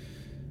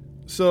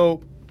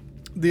 So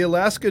the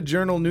Alaska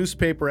Journal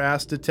newspaper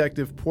asked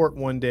Detective Port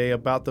one day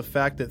about the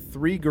fact that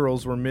 3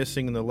 girls were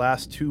missing in the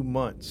last 2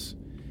 months.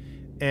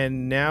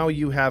 And now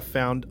you have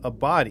found a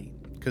body,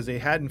 because they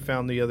hadn't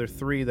found the other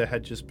 3 that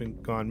had just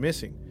been gone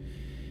missing.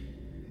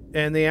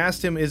 And they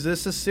asked him, "Is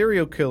this a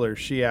serial killer?"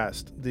 She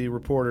asked the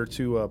reporter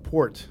to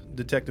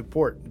Detective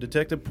Port.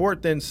 Detective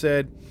Port then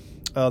said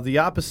the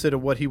opposite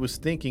of what he was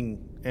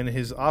thinking and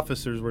his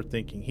officers were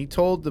thinking. He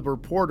told the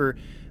reporter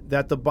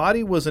that the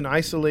body was an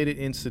isolated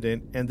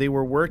incident and they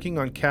were working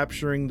on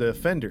capturing the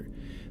offender.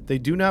 They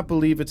do not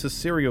believe it's a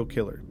serial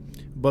killer.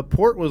 But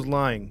Port was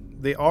lying.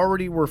 They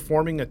already were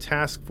forming a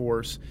task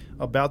force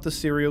about the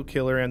serial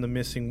killer and the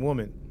missing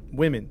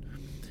women.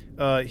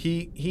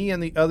 He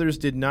and the others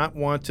did not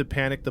want to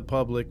panic the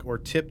public or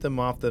tip them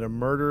off that a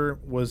murderer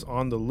was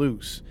on the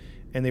loose,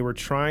 and they were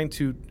trying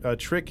to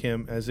trick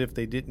him as if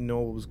they didn't know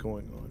what was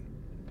going on.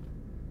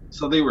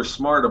 So they were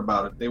smart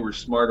about it. They were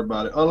smart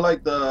about it.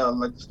 Unlike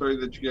the story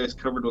that you guys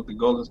covered with the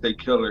Golden State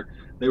Killer,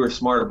 they were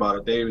smart about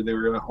it. They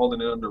were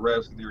holding it under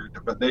wraps,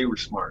 but they were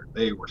smart.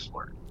 They were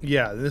smart.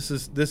 Yeah, this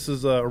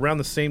is around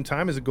the same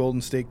time as a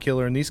Golden State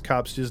Killer, and these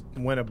cops just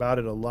went about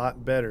it a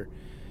lot better.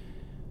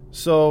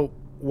 So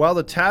while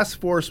the task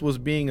force was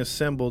being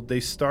assembled, they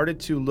started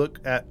to look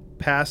at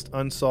past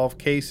unsolved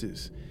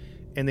cases,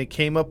 and they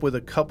came up with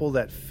a couple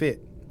that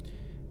fit.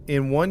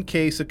 In one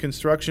case, a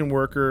construction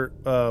worker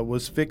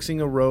was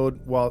fixing a road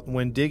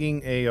when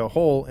digging a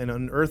hole and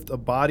unearthed a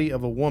body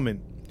of a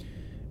woman,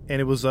 and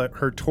it was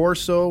her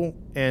torso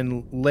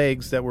and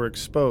legs that were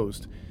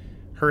exposed.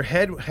 Her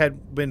head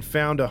had been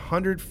found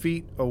 100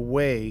 feet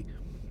away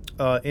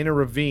in a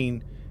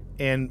ravine,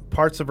 and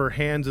parts of her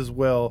hands as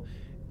well,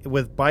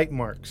 with bite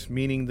marks,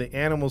 meaning the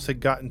animals had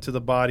gotten to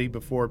the body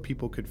before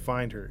people could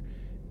find her.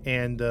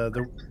 And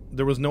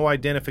there was no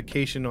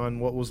identification on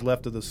what was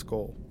left of the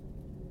skull.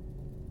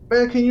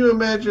 Man, can you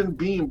imagine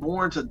being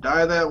born to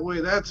die that way?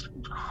 That's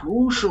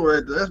crucial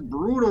right there. That's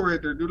brutal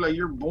right there, dude. Like,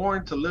 you're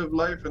born to live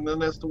life, and then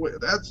that's the way.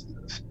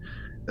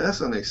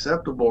 That's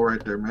unacceptable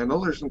right there, man.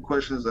 Those are some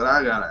questions that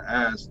I gotta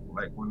ask.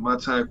 Like, when my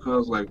time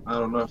comes, like, I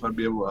don't know if I'd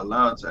be able to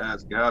allow it to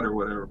ask God or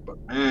whatever. But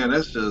man,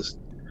 that's just,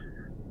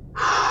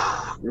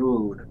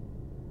 dude.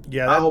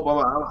 Yeah, I hope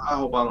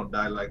I don't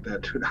die like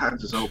that, dude.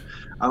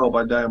 I hope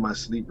I die in my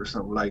sleep or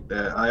something like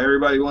that.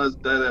 Everybody wants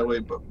to die that way,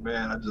 but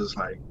man,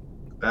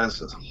 that's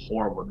just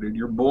horrible, dude.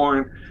 You're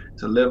born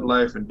to live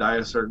life and die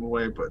a certain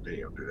way, but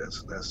damn, dude,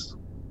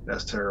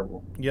 that's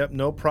terrible. Yep,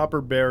 no proper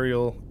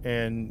burial,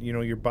 and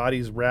your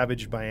body's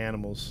ravaged by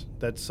animals.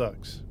 That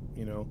sucks,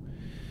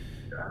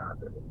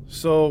 God.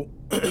 So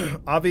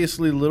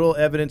obviously little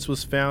evidence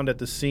was found at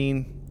the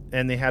scene,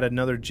 and they had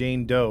another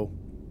Jane Doe.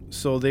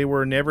 So they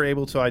were never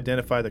able to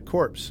identify the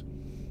corpse.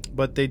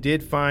 But they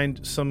did find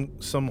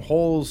some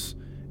holes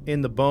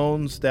in the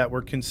bones that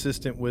were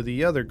consistent with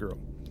the other girl.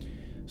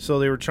 So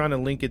they were trying to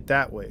link it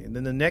that way. And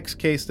then the next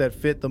case that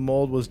fit the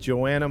mold was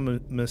Joanna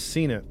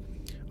Messina,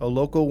 a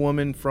local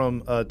woman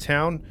from a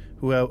town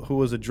who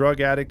was a drug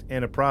addict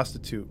and a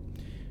prostitute.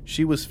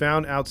 She was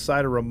found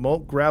outside a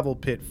remote gravel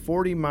pit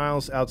 40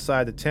 miles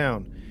outside the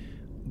town,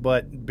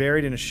 but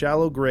buried in a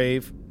shallow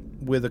grave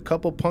with a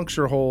couple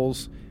puncture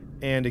holes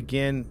and,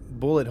 again,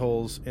 bullet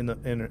holes in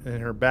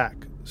her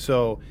back.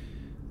 So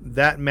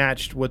that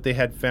matched what they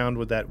had found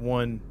with that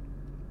one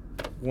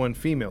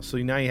female. So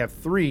now you have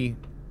three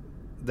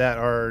that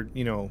are,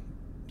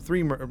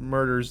 three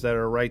murders that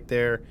are right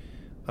there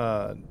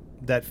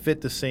that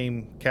fit the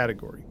same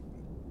category.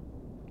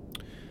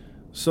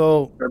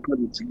 So they're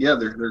putting it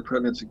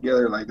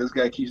together. Like, this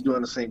guy keeps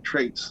doing the same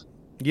traits.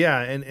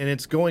 Yeah, and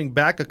it's going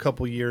back a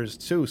couple years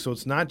too. So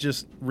it's not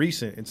just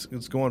recent.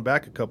 It's going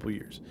back a couple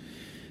years.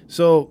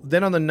 So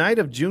then on the night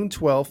of June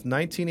 12th,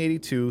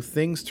 1982,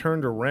 things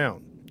turned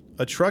around.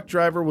 A truck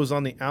driver was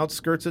on the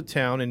outskirts of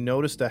town and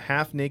noticed a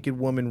half-naked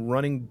woman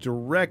running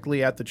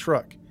directly at the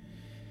truck.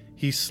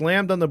 He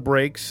slammed on the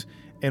brakes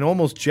and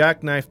almost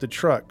jackknifed the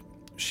truck.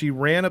 She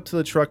ran up to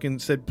the truck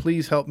and said,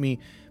 "Please help me.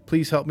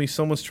 Please help me.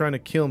 Someone's trying to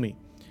kill me."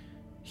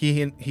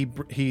 He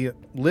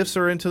lifts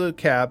her into the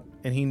cab,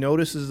 and he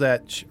notices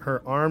that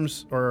her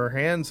arms or her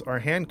hands are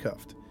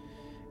handcuffed,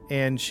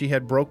 and she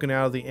had broken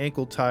out of the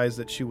ankle ties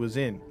that she was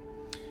in.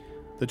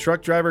 The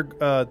truck driver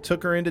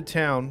took her into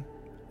town,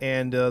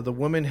 and the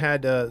woman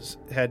had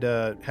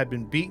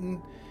been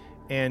beaten,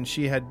 and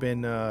she had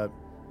been.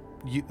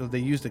 They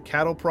used a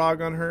cattle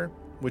prod on her,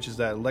 which is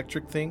that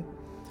electric thing.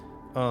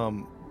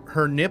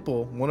 Her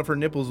nipple, one of her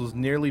nipples, was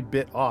nearly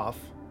bit off,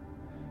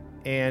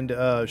 and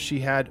she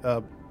had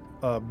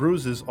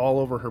bruises all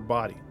over her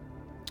body,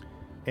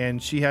 and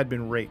she had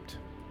been raped.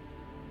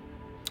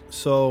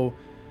 So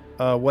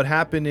what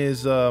happened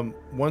is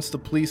once the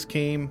police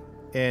came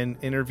and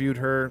interviewed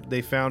her,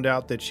 they found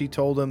out that she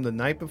told them the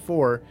night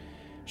before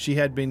she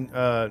had been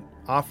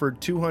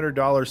offered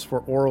 $200 for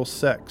oral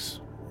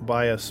sex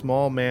by a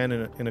small man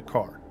in a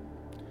car.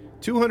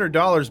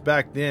 $200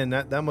 back then,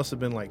 that must have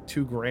been like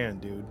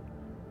 $2,000, dude.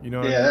 You know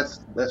what I mean?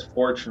 That's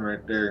fortune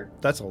right there.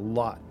 That's a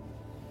lot.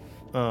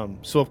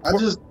 So of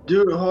course,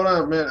 dude, hold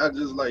on, man.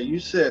 Like you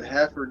said,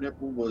 half her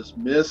nipple was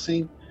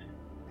missing,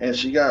 and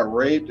she got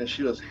raped, and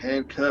she was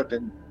handcuffed,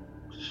 and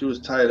she was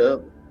tied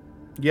up.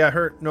 Yeah,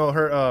 her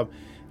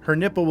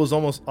nipple was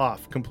almost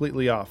off,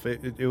 completely off.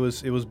 It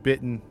was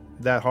bitten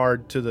that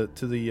hard to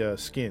the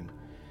skin,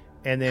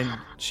 and then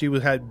she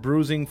had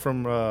bruising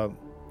from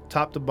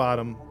top to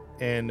bottom,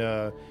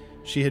 and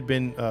she had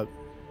been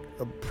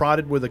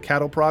prodded with a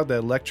cattle prod, the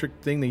electric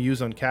thing they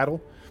use on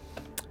cattle,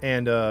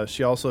 and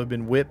she also had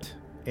been whipped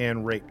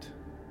and raped.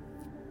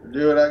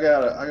 Dude, I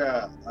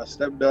got a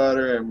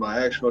stepdaughter and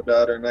my actual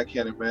daughter, and I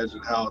can't imagine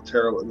how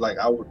terrible. Like,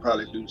 I would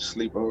probably lose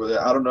sleep over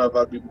that. I don't know if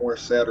I'd be more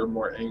sad or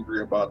more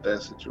angry about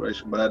that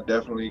situation, but I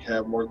definitely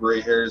have more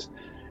gray hairs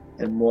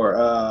and more.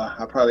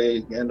 I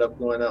probably end up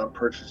going out and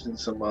purchasing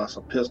some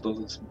pistols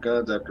and some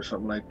guns after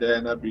something like that,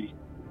 and I'd be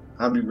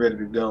ready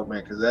to go,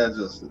 man. Because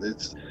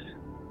it's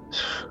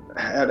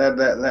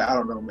that I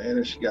don't know, man.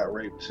 And she got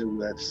raped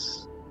too.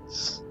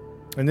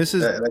 And this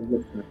is.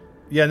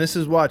 Yeah, and this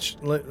is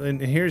and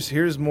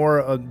here's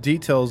more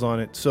details on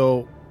it.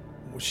 So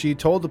she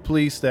told the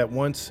police that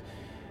once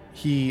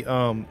he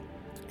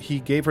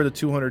gave her the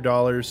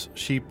 $200,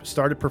 she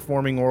started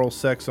performing oral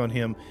sex on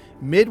him.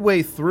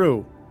 Midway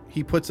through,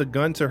 he puts a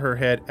gun to her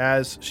head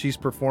as she's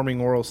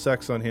performing oral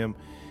sex on him,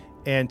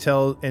 and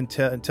tells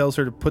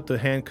her to put the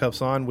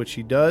handcuffs on, which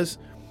she does,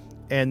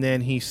 and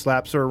then he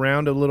slaps her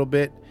around a little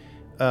bit,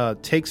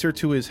 takes her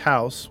to his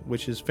house,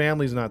 which his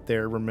family's not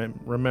there.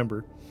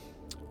 Remember.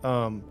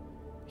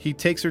 He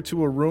takes her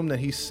to a room that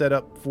he set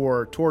up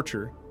for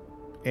torture,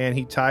 and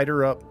he tied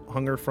her up,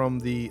 hung her from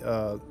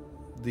the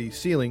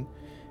ceiling,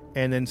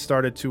 and then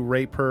started to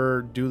rape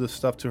her, do the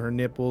stuff to her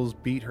nipples,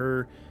 beat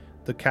her,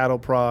 the cattle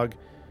prod.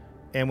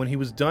 And when he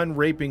was done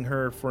raping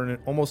her for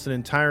almost an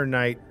entire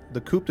night,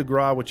 the coup de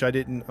grace, which I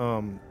didn't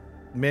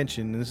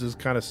mention, and this is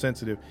kind of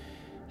sensitive,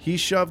 he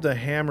shoved a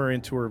hammer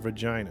into her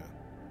vagina.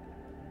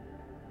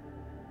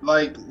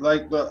 Like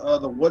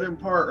the wooden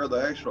part or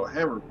the actual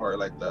hammer part,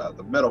 like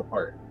the metal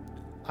part?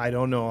 I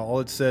don't know. All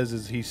it says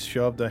is he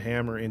shoved a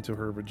hammer into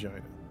her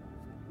vagina.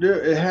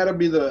 Dude, it had to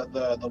be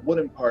the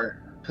wooden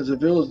part, because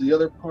if it was the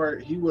other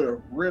part, he would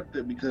have ripped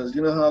it. Because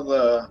you know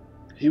how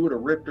he would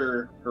have ripped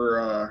her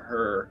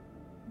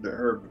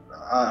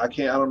I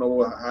don't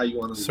know how you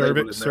want to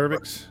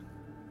cervix.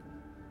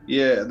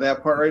 Yeah,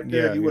 that part right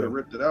there, Yeah, he would have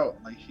ripped it out.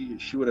 Like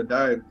she would have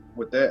died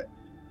with that.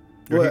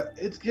 But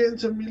it's getting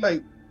to me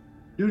like,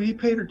 dude, he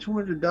paid her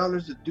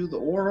 $200 to do the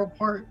oral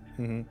part.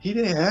 Mm-hmm. He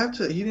didn't have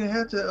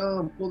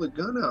to pull the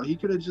gun out. He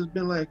could have just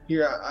been like,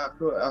 here,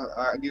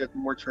 I get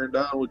more turned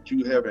on with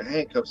you having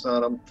handcuffs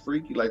on. I'm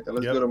freaky like that.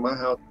 Let's go to my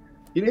house.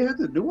 He didn't have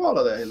to do all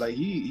of that. Like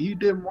he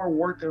did more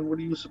work than what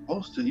he was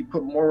supposed to. He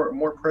put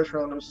more pressure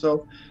on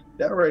himself.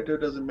 That right there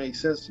doesn't make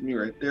sense to me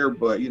right there.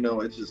 But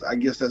it's just, I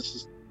guess that's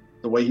just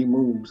the way he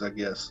moves, I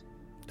guess.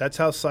 That's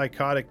how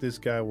psychotic this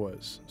guy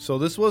was. So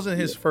this wasn't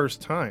his first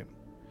time.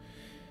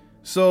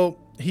 So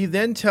he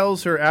then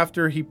tells her,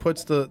 after he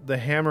puts the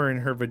hammer in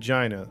her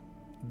vagina,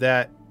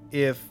 that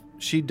if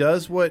she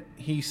does what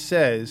he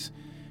says,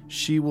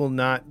 she will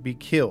not be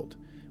killed.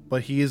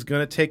 But he is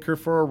going to take her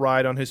for a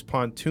ride on his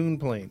pontoon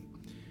plane.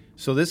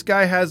 So this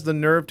guy has the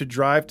nerve to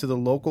drive to the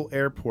local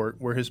airport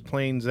where his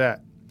plane's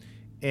at.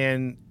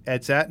 And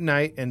it's at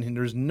night, and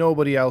there's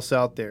nobody else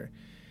out there.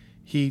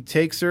 He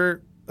takes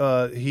her,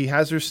 he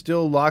has her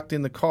still locked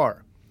in the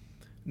car.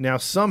 Now,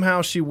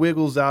 somehow she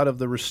wiggles out of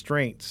the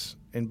restraints,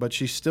 but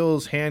she still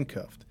is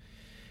handcuffed.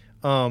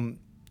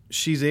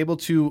 She's able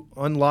to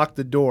unlock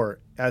the door.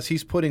 As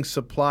he's putting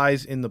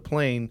supplies in the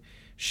plane,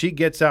 she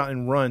gets out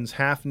and runs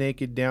half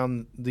naked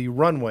down the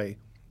runway,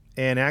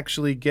 and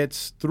actually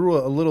gets through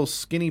a little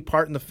skinny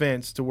part in the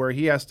fence to where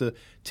he has to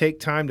take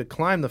time to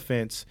climb the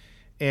fence,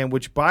 and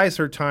which buys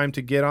her time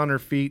to get on her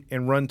feet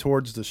and run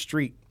towards the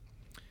street.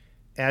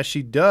 As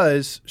she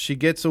does, she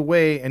gets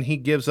away, and he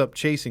gives up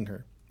chasing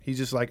her. He's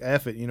just like,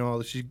 F it,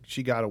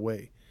 she got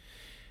away.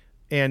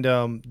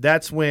 And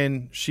that's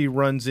when she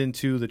runs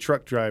into the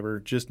truck driver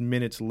just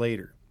minutes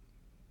later.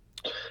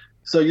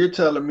 So you're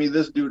telling me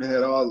this dude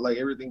had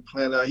everything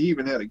planned out. He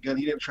even had a gun.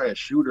 He didn't try to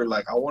shoot her.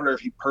 Like, I wonder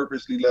if he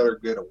purposely let her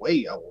get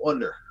away. I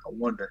wonder.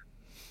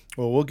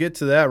 Well, we'll get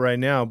to that right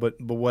now.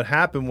 But what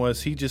happened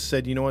was he just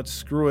said, you know what,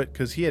 screw it.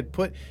 Because he had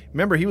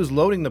remember, he was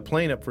loading the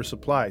plane up for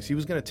supplies. He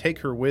was going to take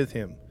her with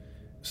him.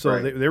 So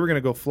right. they were going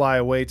to go fly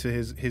away to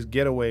his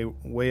getaway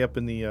way up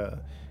in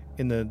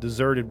the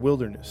deserted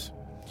wilderness.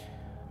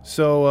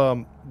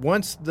 So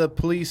once the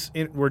police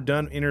were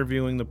done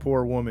interviewing the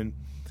poor woman,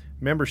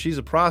 remember, she's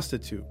a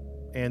prostitute,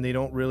 and they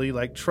don't really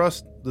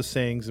trust the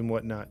sayings and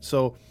whatnot.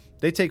 So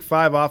they take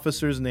 5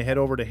 officers and they head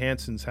over to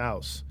Hanson's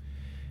house,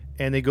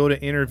 and they go to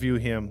interview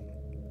him.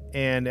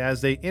 And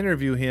as they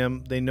interview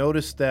him, they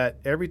notice that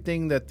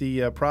everything that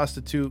the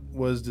prostitute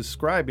was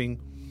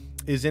describing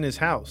is in his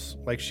house.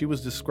 Like, she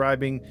was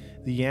describing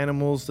the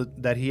animals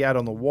that he had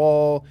on the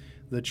wall,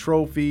 the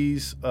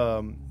trophies,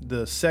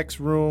 the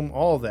sex room,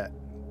 all of that.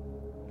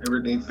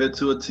 Everything fit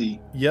to a T.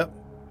 Yep.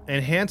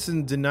 And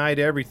Hanson denied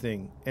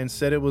everything and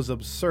said it was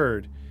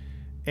absurd,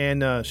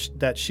 and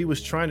that she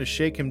was trying to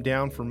shake him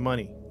down for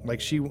money.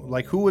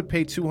 Who would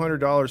pay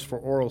 $200 for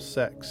oral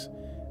sex?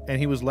 And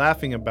he was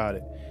laughing about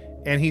it.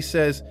 And he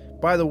says,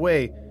 by the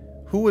way,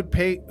 he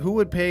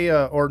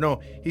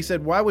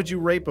said, why would you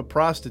rape a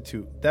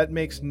prostitute? That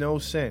makes no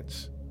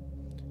sense.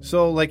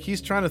 So, like,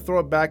 he's trying to throw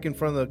it back in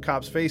front of the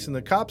cop's face, and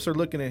the cops are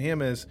looking at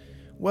him as,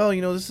 well,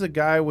 this is a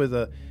guy with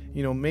a,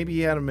 maybe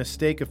he had a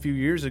mistake a few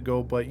years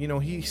ago, but,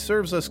 he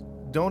serves us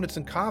donuts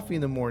and coffee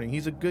in the morning.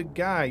 He's a good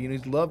guy.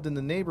 He's loved in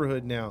the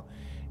neighborhood now.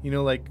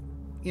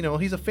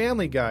 He's a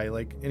family guy,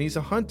 like, and he's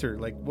a hunter.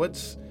 Like,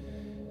 what's,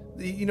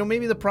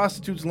 maybe the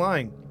prostitute's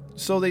lying.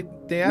 So they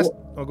asked,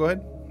 oh, go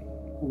ahead.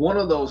 One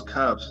of those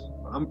cops,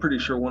 I'm pretty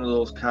sure one of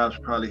those cops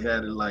probably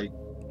had it like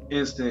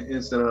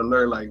instant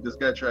alert, like this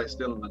guy tried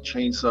stealing a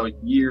chainsaw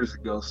years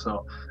ago.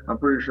 So I'm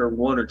pretty sure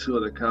one or two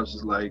of the cops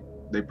is like,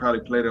 they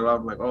probably played it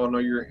off like, oh no,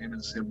 you're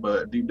innocent,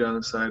 but deep down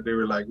inside they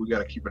were like, we got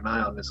to keep an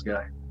eye on this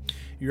guy.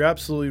 You're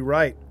absolutely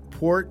right.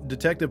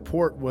 Detective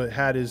Port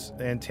had his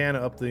antenna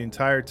up the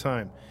entire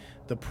time.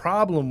 The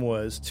problem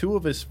was two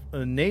of his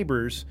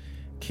neighbors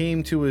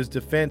came to his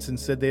defense and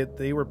said that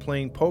they were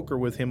playing poker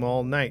with him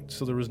all night,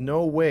 so there was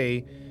no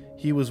way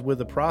he was with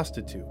a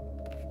prostitute.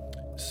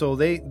 So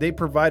they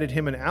provided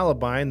him an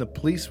alibi, and the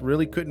police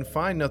really couldn't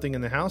find nothing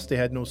in the house. They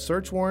had no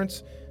search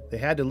warrants. They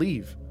had to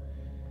leave.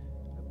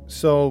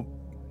 So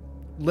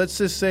let's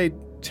just say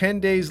 10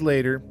 days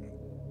later,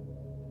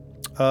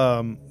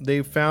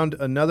 they found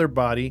another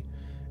body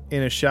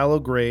in a shallow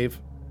grave.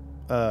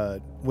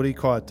 What do you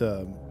call it?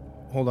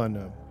 Hold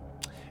on.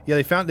 Yeah,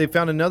 they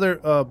found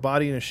another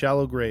body in a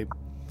shallow grave,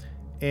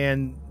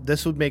 and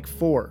this would make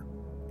 4,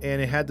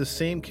 and it had the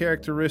same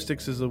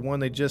characteristics as the one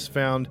they just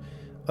found.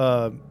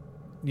 In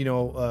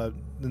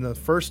the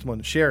first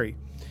one, Sherry.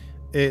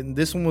 And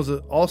this one was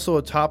also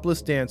a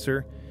topless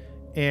dancer,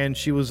 and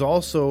she was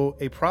also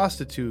a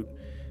prostitute,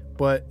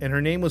 and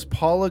her name was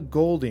Paula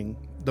Golding.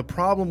 The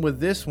problem with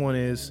this one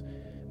is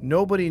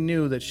nobody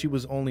knew that she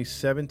was only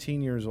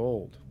 17 years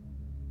old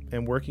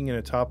and working in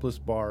a topless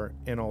bar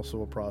and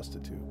also a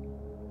prostitute.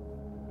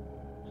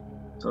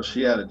 So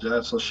she had a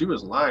job. So she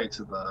was lying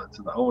to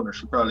the owner.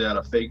 She probably had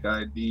a fake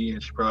ID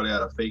and she probably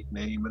had a fake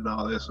name and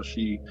all this. So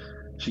she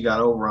got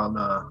over on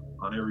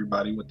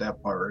everybody with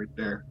that part right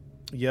there.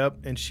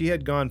 Yep, and she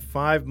had gone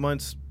 5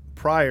 months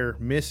prior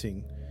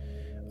missing.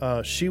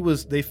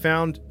 They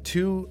found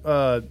two.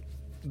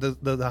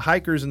 The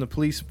hikers and the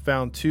police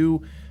found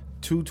two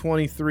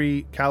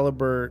 .223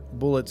 caliber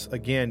bullets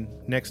again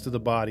next to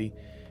the body,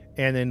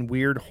 and then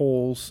weird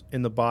holes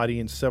in the body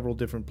in several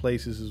different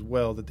places as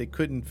well that they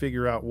couldn't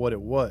figure out what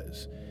it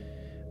was.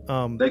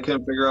 They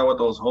couldn't figure out what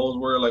those holes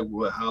were, like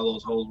how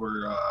those holes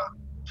were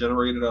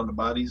generated on the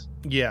bodies.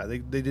 Yeah,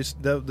 this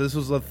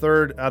was the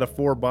third out of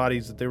 4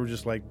 bodies that they were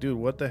just like, dude,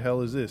 what the hell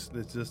is this?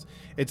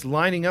 It's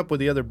lining up with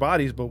the other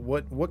bodies, but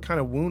what kind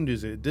of wound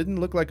is it? It didn't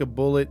look like a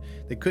bullet.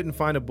 They couldn't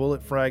find a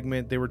bullet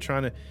fragment. They were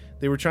trying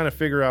to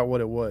figure out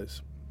what it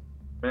was.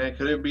 Man,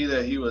 could it be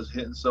that he was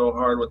hitting so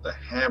hard with the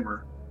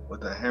hammer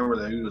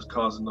that he was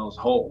causing those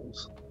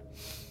holes?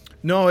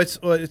 No,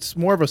 it's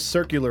more of a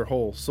circular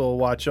hole. So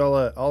watch,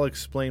 I'll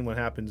explain what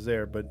happens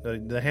there. But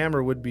the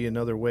hammer would be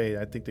another way.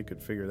 I think they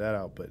could figure that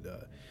out. But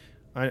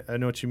I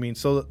know what you mean.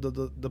 So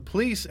the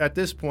police at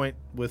this point,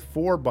 with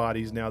 4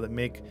 bodies now that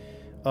make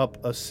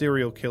up a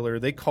serial killer,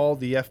 they called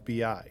the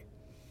FBI,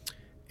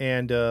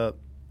 and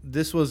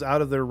this was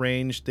out of their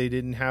range. They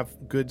didn't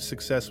have good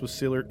success with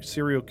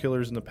serial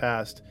killers in the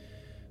past.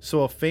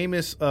 So a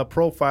famous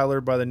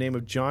profiler by the name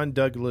of John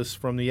Douglas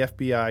from the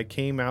FBI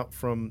came out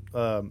from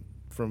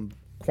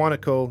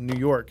Quantico, New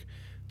York,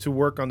 to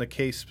work on the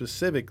case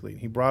specifically.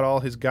 He brought all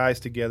his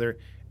guys together,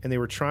 and they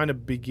were trying to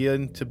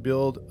begin to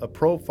build a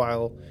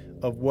profile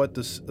of what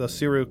the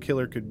serial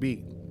killer could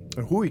be,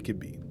 or who he could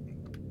be.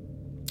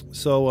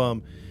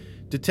 So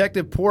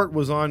Detective Port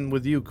was on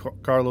with you,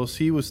 Carlos.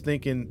 He was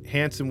thinking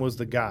Hanson was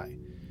the guy.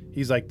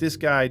 He's like, this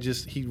guy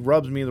he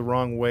rubs me the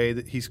wrong way,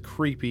 that he's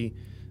creepy.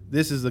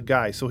 This is the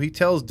guy. So he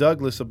tells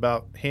Douglas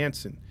about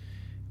Hanson,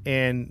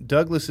 and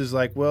Douglas is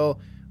like,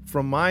 well,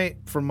 from my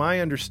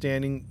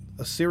understanding,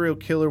 a serial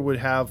killer would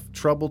have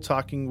trouble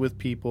talking with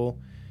people.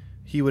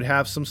 He would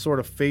have some sort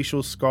of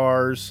facial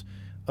scars,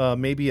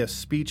 maybe a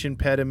speech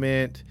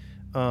impediment.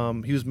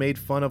 He was made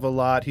fun of a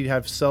lot. He'd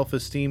have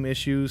self-esteem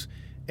issues.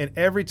 And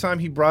every time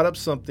he brought up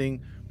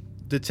something,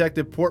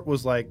 Detective Port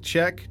was like,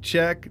 check,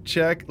 check,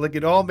 check. Like,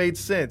 it all made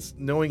sense,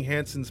 knowing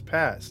Hanson's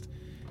past.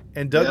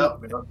 And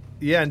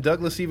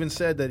Douglas even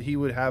said that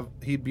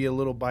he'd be a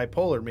little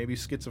bipolar, maybe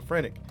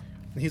schizophrenic.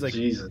 And he's like,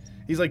 Jesus.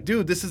 He's like,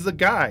 dude, this is the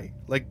guy.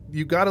 Like,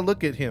 you got to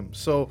look at him.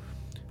 So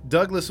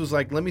Douglas was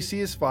like, let me see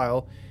his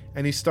file.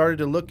 And he started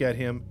to look at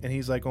him, and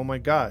he's like, oh my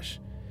gosh.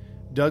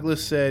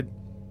 Douglas said,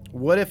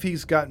 what if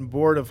he's gotten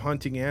bored of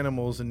hunting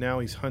animals and now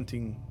he's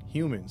hunting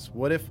humans?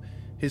 What if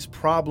his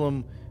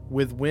problem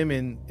with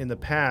women in the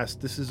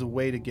past, this is a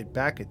way to get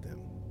back at them?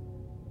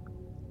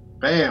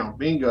 Bam,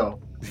 bingo.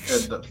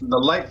 The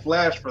light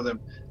flashed for them.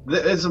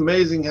 It's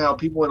amazing how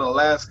people in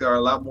Alaska are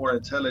a lot more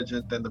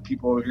intelligent than the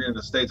people over here in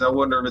the States. I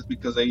wonder if it's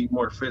because they eat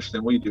more fish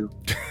than we do.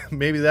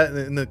 Maybe that,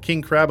 and the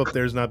king crab up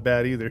there is not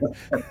bad either.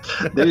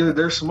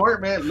 They're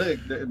smart, man. Look,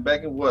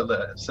 back in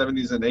the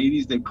 70s and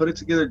 80s, they put it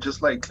together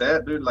just like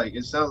that, dude. Like,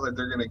 it sounds like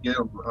they're going to get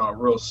them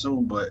real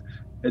soon, but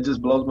it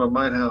just blows my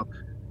mind how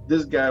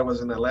this guy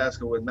was in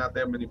Alaska with not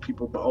that many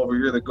people, but over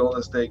here, the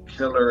Golden State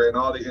Killer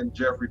and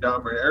Jeffrey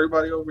Dahmer,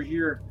 everybody over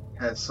here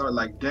had some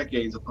like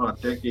decades upon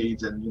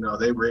decades, and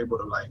they were able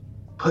to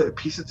like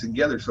piece it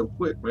together so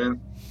quick, man.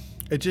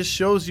 It just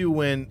shows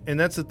you and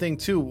that's the thing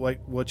too,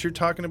 like what you're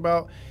talking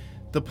about,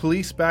 the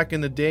police back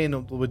in the day,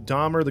 and with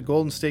Dahmer, the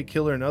Golden State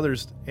Killer, and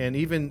others, and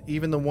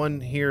even the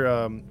one here,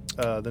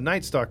 the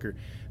Night Stalker.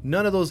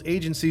 None of those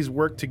agencies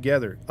worked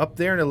together. Up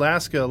there in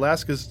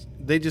Alaska's,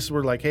 they just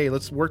were like, hey,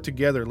 let's work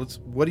together.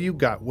 What do you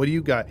got? What do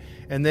you got?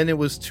 And then it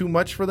was too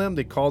much for them.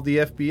 They called the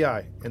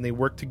FBI, and they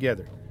worked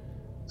together.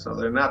 So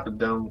they're not the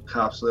dumb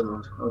cops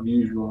of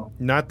usual.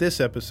 Not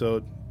this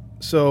episode.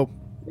 So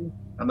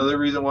another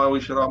reason why we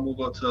should all move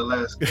up to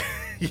Alaska.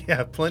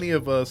 Yeah, plenty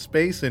of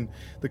space, and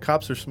the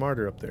cops are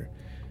smarter up there.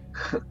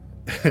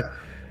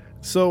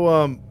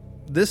 So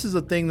this is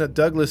a thing that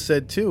Douglas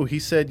said too. He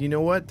said, you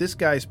know what? This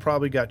guy's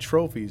probably got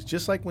trophies.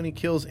 Just like when he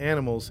kills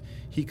animals,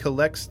 he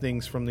collects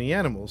things from the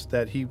animals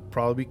that he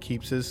probably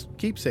keeps as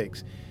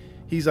keepsakes.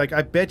 He's like,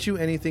 I bet you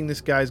anything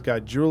this guy's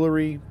got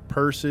jewelry,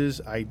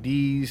 purses,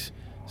 IDs,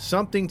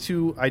 something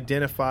to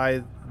identify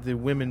the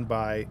women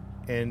by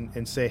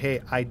and say,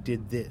 hey, I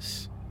did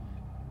this.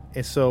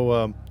 And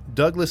so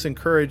Douglas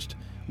encouraged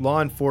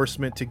law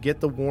enforcement to get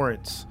the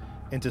warrants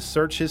and to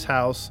search his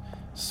house,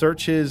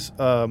 search his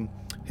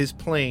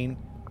plane,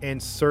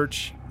 and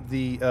search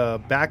the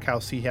back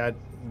house he had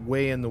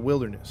way in the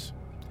wilderness.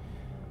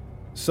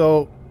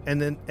 So,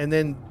 and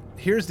then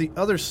here's the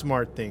other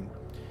smart thing.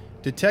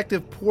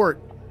 Detective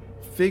Port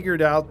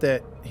figured out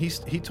that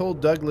he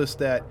told Douglas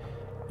that,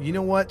 you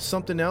know what,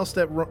 something else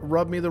that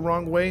rubbed me the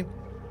wrong way?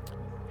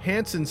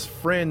 Hanson's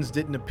friends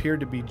didn't appear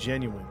to be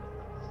genuine.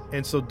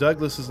 And so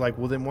Douglas is like,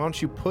 well, then why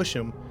don't you push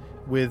them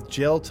with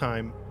jail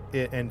time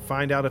and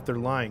find out if they're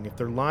lying. If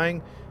they're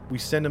lying, we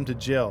send them to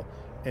jail,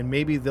 and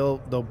maybe they'll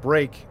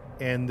break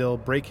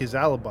his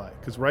alibi,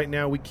 because right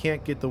now we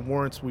can't get the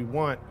warrants we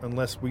want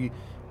unless we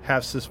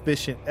have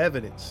sufficient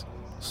evidence.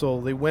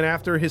 So they went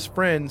after his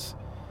friends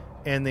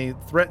and they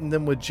threatened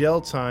them with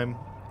jail time,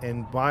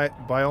 and by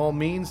all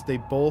means they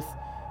both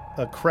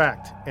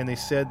cracked, and they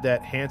said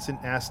that Hanson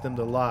asked them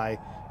to lie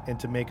and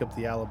to make up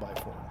the alibi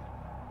for him.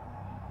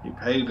 He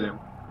paid him.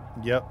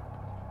 Yep.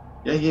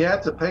 Yeah, he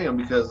had to pay him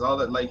because all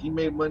that, like, he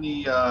made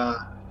money.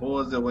 What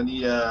was it when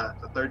he the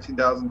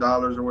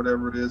 $13,000 or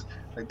whatever it is?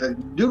 Like,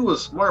 that dude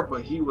was smart,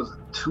 but he was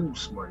too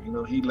smart.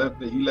 He left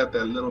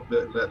that little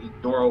bit,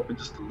 that door open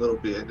just a little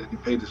bit, and then he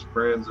paid his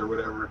friends or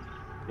whatever.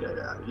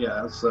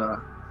 Yeah. It's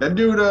that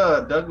dude,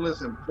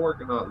 Douglas and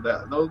Pork and all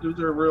that. Those dudes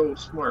are real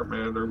smart,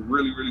 man. They're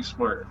really, really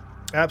smart.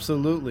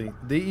 Absolutely.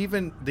 They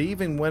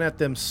even went at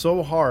them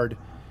so hard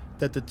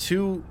that the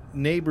two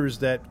neighbors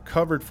that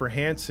covered for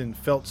Hanson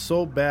felt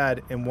so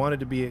bad and wanted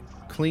to be a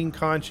clean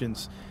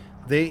conscience.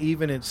 They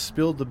even had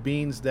spilled the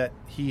beans that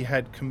he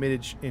had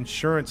committed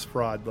insurance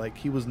fraud. Like,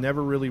 he was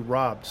never really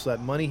robbed. So that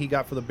money he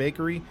got for the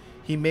bakery,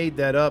 he made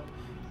that up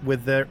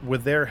with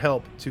their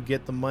help to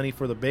get the money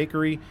for the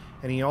bakery.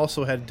 And he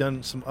also had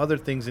done some other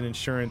things in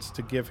insurance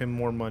to give him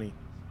more money.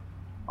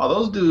 Oh,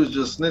 those dudes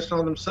just snitched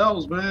on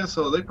themselves, man.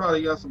 So they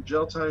probably got some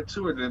jail time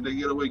too, or did they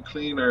get away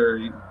clean, or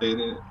they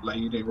didn't? Like,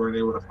 weren't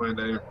able to find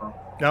that info.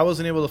 I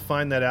wasn't able to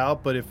find that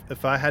out, but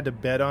if I had to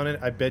bet on it,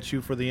 I bet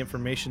you for the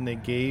information they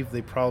gave,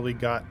 they probably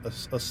got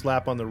a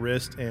slap on the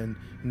wrist and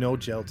no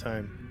jail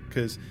time.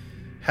 Because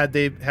had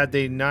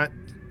they not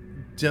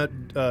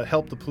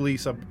helped the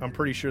police, I'm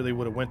pretty sure they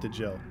would have went to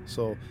jail.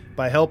 So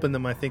by helping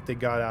them, I think they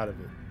got out of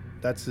it.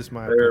 That's just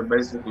my They're opinion.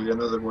 basically,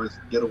 in other words,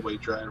 getaway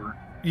driver.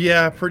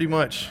 Yeah, pretty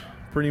much.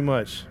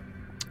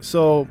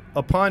 So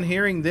upon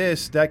hearing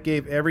this, that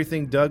gave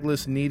everything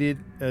Douglas needed,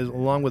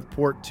 along with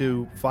Port,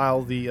 to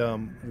file the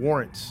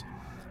warrants.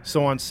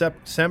 So on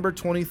September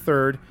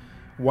 23rd,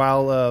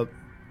 while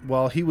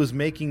he was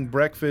making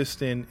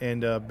breakfast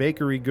and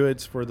bakery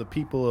goods for the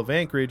people of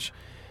Anchorage,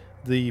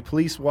 the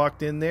police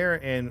walked in there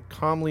and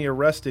calmly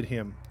arrested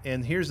him.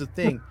 And here's the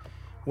thing.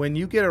 When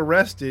you get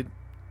arrested,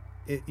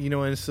 and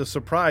it's a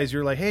surprise,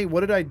 you're like, hey,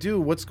 what did I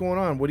do? What's going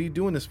on? What are you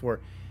doing this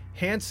for?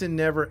 Hanson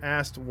never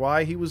asked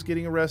why he was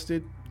getting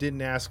arrested,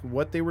 didn't ask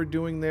what they were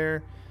doing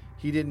there.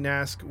 He didn't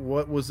ask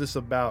what was this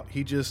about.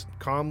 He just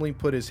calmly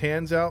put his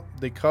hands out,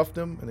 they cuffed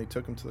him, and they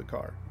took him to the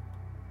car.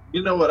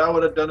 You know what I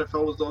would have done if I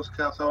was those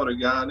cops? I would have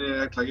gone in,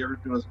 act like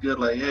everything was good.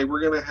 Like, hey, we're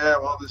going to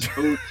have all this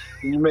food.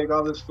 And you make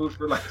all this food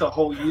for, like, the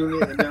whole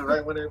unit. And then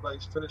right when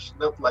everybody's finishing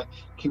up, like,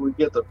 can we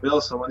get the bill?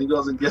 So when he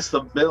goes and gets the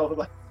bill,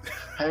 like,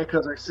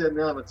 handcuffs are sitting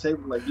there on the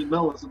table, like, you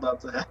know what's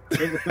about to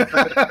happen.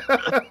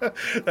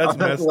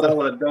 That's what I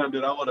would have done,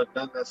 dude. I would have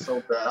done that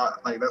so bad.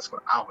 That's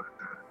what I would have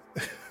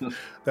done.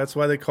 That's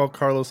why they call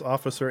Carlos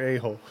Officer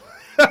A-hole.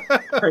 I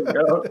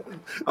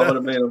would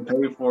have made him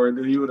pay for it.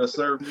 Dude, he would have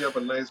served me up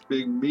a nice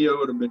big meal. It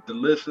would have been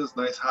delicious,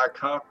 nice hot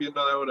coffee.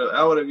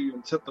 I would have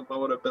even tipped him. I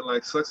would have been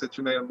like, sucks that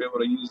you're not gonna be able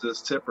to use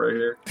this tip right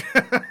here.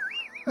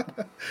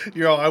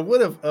 I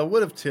would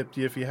have tipped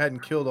you if you hadn't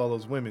killed all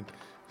those women.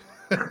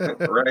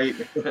 Right.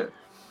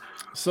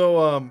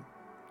 So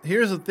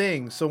here's the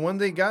thing. So when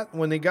they got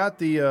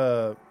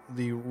the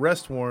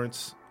arrest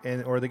warrants,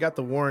 or they got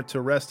the warrant to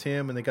arrest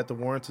him, and they got the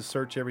warrant to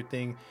search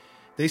everything.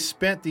 They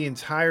spent the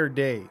entire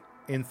day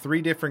in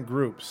 3 different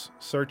groups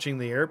searching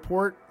the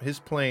airport, his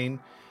plane,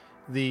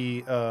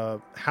 the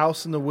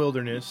house in the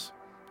wilderness,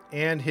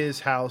 and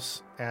his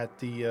house at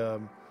the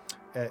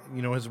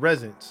his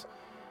residence.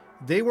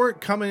 They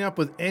weren't coming up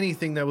with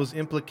anything that was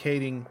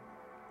implicating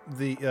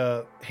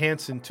the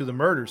Hanson to the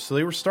murders, so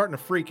they were starting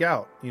to freak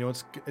out.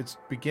 It's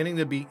beginning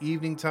to be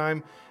evening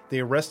time. They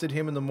arrested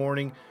him in the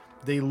morning.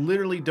 They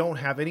literally don't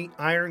have any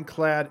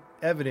ironclad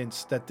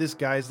evidence that this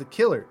guy is the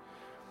killer.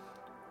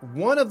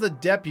 One of the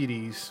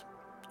deputies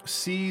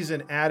sees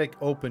an attic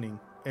opening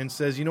and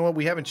says, "You know what?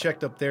 We haven't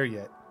checked up there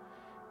yet."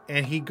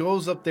 And he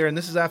goes up there, and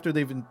this is after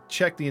they've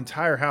checked the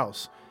entire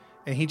house.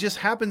 And he just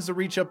happens to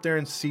reach up there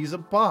and sees a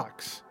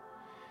box.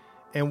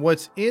 And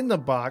what's in the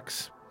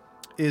box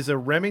is a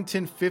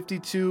Remington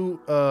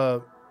 52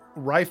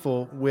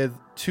 rifle with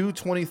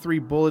 223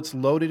 bullets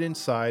loaded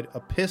inside, a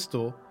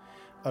pistol,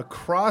 a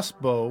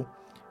crossbow,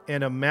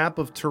 and a map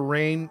of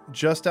terrain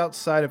just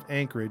outside of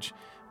Anchorage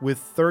with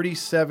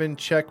 37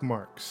 check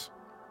marks.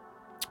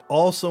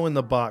 Also in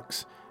the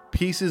box,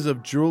 pieces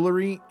of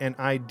jewelry and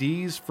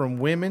IDs from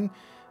women,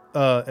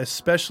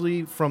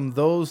 especially from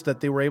those that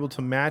they were able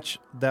to match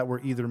that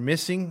were either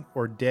missing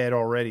or dead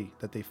already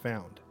that they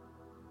found.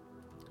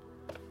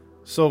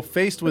 So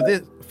faced with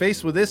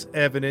this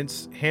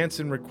evidence,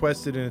 Hanson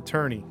requested an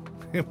attorney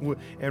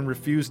and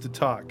refused to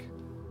talk.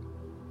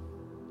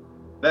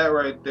 That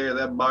right there,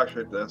 that box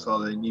right there, that's all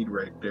they need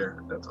right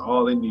there. That's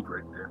all they need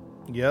right there.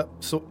 Yep.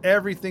 So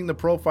everything the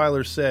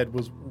profiler said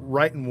was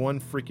right in one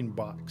freaking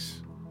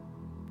box,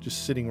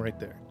 just sitting right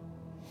there.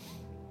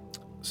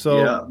 So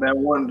yeah, that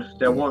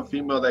one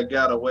female that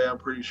got away, I'm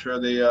pretty sure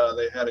they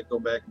had to go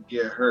back and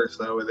get her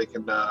so that way they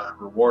can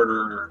reward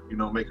her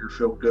or make her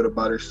feel good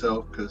about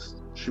herself because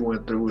she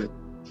went through it.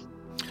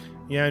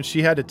 Yeah, and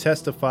she had to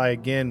testify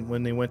again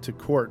when they went to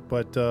court,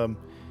 but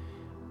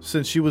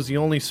since she was the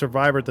only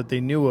survivor that they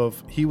knew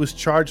of, he was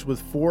charged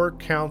with 4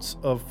 counts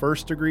of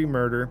first-degree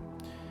murder,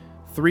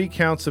 3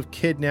 counts of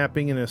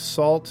kidnapping and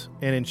assault,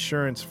 and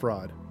insurance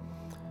fraud.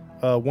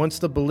 Once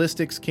the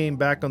ballistics came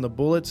back on the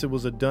bullets, it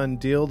was a done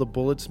deal. The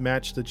bullets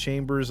matched the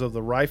chambers of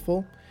the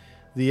rifle.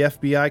 The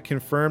FBI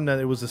confirmed that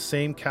it was the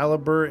same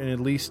caliber in at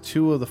least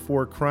 2 of the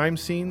 4 crime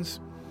scenes.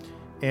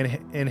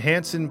 And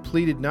Hanson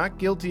pleaded not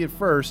guilty at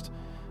first,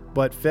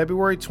 but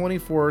February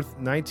 24th,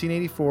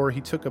 1984,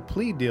 he took a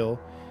plea deal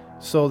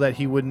so that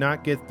he would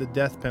not get the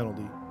death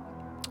penalty.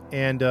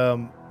 And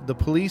the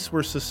police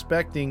were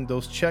suspecting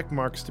those check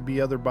marks to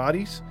be other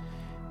bodies.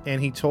 And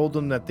he told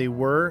them that they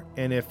were,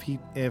 and if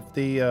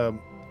they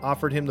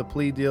offered him the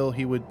plea deal,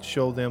 he would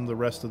show them the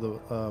rest of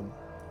the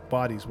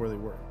bodies where they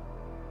were.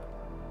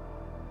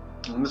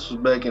 And this was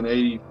back in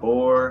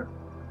 '84,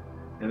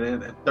 and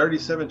then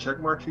 37 check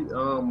marks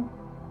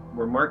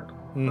were marked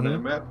on that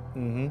map.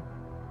 Mm-hmm.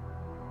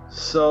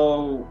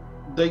 So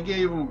they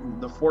gave him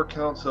the 4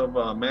 counts of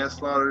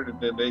manslaughter, and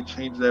then they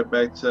changed that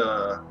back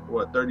to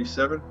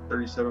 37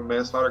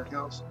 manslaughter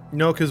counts.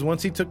 No, because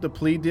once he took the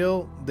plea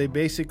deal, they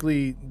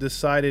basically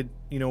decided,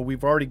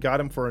 we've already got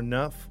him for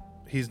enough.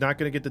 He's not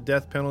going to get the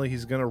death penalty.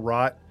 He's going to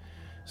rot.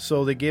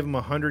 So they gave him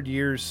 100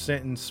 years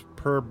sentence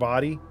per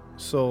body.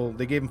 So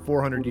they gave him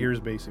 400 years,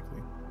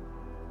 basically.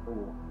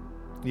 Ooh.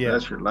 Yeah.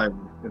 That's your life.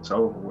 It's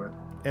over with.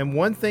 And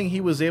one thing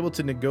he was able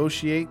to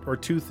negotiate, or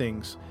 2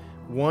 things.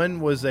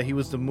 One was that he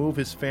was to move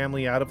his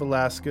family out of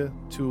Alaska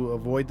to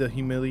avoid the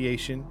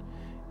humiliation.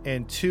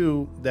 And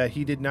 2, that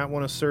he did not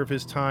want to serve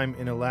his time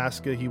in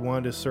Alaska. He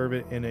wanted to serve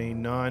it in a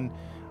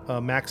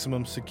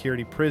non-maximum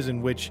security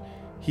prison, which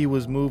he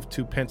was moved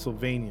to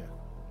Pennsylvania.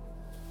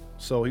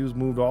 So he was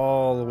moved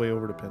all the way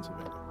over to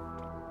Pennsylvania.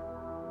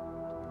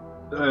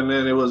 And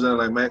then it wasn't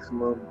like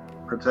maximum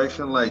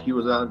protection, like he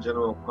was out in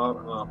general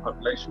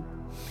population?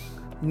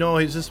 No,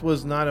 he just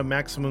was not a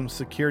maximum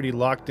security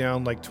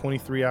lockdown like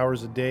 23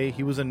 hours a day.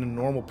 He was in a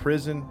normal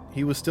prison.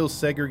 He was still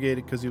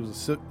segregated because he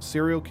was a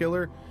serial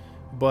killer.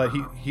 But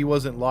he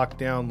wasn't locked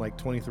down like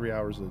 23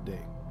 hours a day.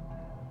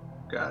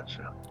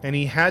 Gotcha. And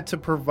he had to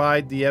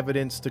provide the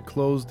evidence to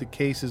close the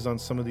cases on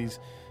some of these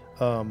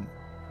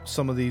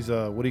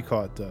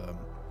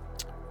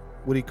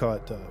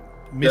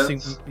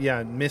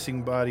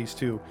missing bodies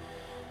too.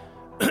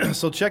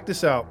 So check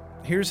this out.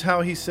 Here's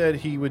how he said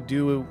he would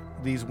do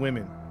these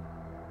women.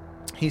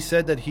 He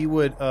said that he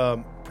would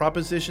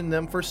proposition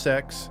them for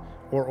sex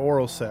or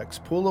oral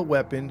sex, pull a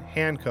weapon,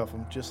 handcuff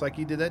them, just like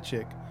he did that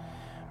chick.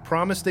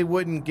 Promised they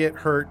wouldn't get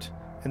hurt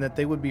and that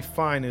they would be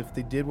fine if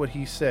they did what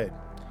he said.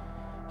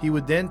 He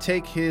would then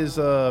take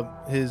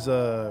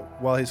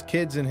while his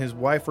kids and his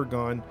wife were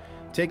gone,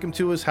 take them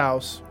to his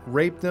house,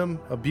 rape them,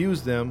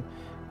 abuse them,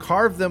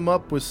 carve them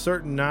up with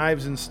certain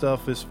knives and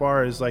stuff as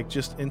far as like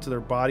just into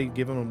their body,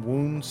 giving them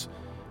wounds,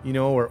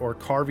 or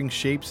carving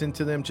shapes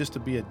into them just to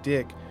be a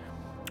dick,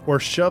 or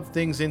shove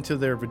things into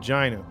their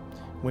vagina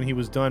when he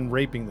was done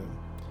raping them.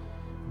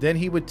 Then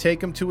he would take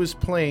them to his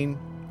plane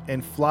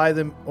and fly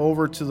them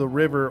over to the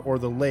river or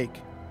the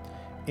lake,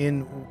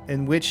 in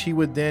which he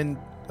would then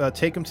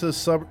take them to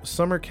the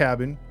summer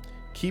cabin,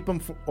 keep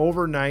them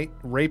overnight,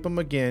 rape them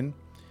again,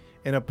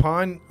 and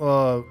upon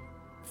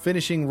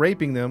finishing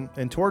raping them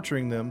and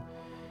torturing them,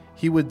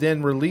 he would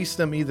then release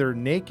them either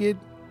naked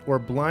or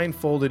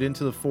blindfolded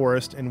into the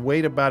forest and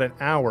wait about an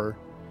hour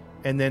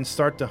and then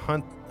start to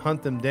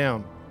hunt them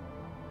down.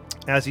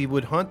 As he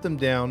would hunt them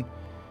down,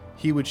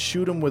 he would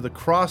shoot them with a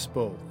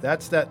crossbow.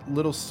 That's that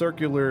little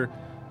circular,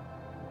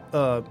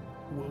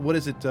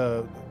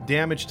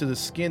 damage to the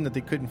skin that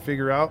they couldn't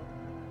figure out.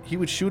 He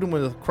would shoot them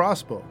with a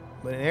crossbow,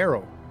 an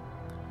arrow.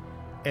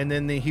 And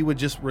then he would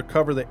just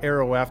recover the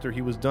arrow after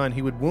he was done.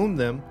 He would wound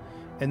them,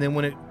 and then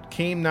when it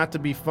came not to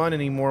be fun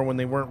anymore, when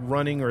they weren't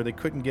running or they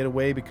couldn't get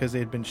away because they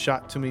had been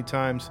shot too many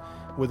times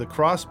with a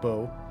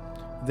crossbow,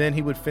 then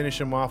he would finish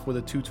them off with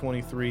a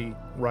 .223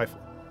 rifle.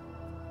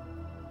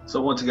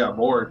 So once he got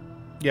bored.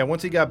 Yeah,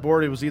 once he got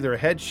bored, it was either a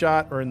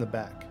headshot or in the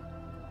back.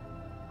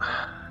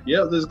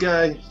 Yeah, this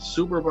guy,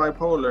 super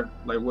bipolar.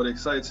 Like, what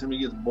excites him, he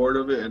gets bored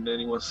of it, and then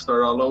he wants to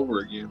start all over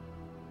again.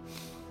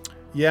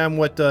 Yeah, and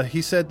what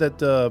he said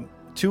that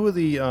two of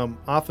the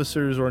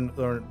officers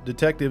or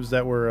detectives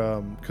that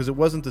were, because it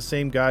wasn't the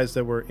same guys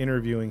that were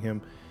interviewing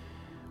him,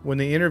 when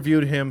they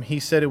interviewed him, he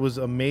said it was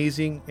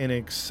amazing and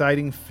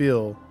exciting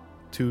feel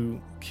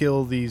to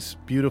kill these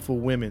beautiful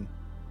women.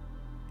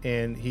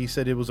 And he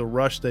said it was a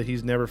rush that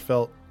he's never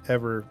felt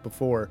ever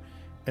before,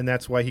 and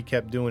that's why he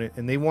kept doing it.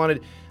 And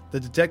the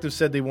detective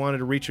said they wanted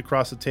to reach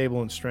across the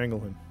table and strangle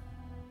him.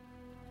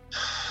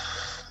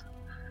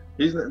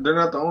 They're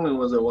not the only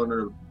ones that wanted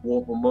to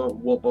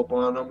whoop up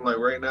on him. Like,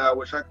 right now, I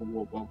wish I could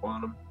whoop up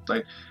on him.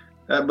 Like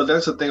that, but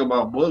that's the thing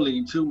about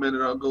bullying too, man.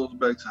 It all goes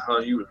back to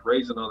how he was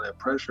raising all that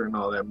pressure and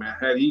all that, man.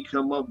 Had he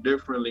come up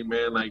differently,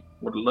 man, like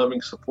with a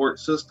loving support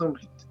system,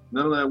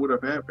 none of that would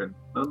have happened.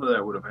 None of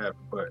that would have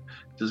happened. But it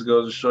just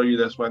goes to show you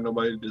that's why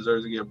nobody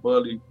deserves to get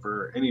bullied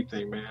for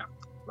anything, man.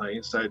 Like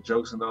inside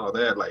jokes and all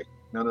that. Like,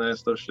 none of that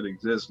stuff should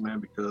exist, man,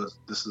 because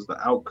this is the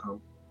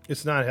outcome.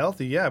 It's not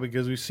healthy, yeah,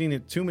 because we've seen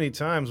it too many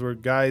times where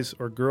guys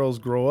or girls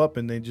grow up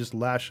and they just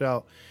lash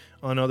out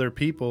on other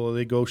people, or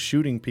they go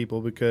shooting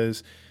people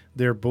because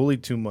they're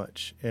bullied too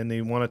much and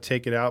they want to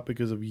take it out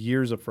because of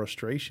years of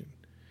frustration.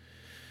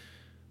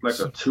 Like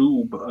a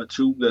tube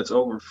that's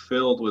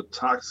overfilled with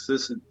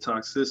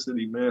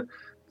toxicity, man.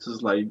 It's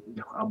just like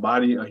a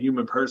body, a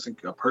human person,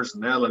 a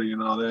personality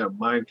and all that.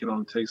 Mind can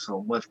only take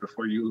so much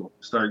before you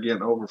start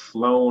getting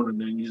overflown, and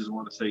then you just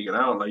want to take it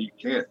out. Like, you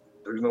can't.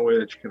 There's no way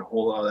that you can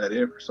hold all that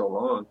in for so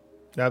long.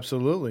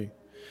 Absolutely.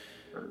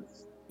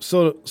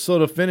 So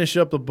to finish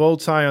up the bow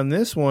tie on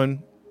this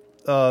one,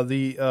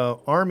 the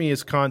Army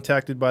is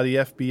contacted by the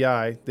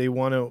FBI. They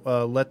want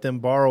to let them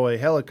borrow a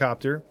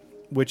helicopter,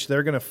 which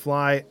they're going to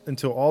fly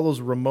into all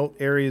those remote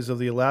areas of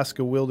the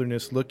Alaska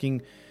wilderness,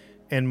 looking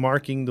and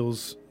marking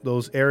those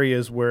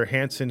areas where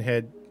Hanson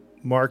had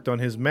marked on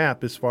his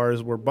map as far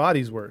as where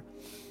bodies were.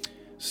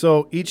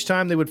 So each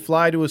time they would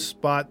fly to a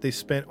spot, they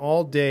spent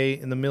all day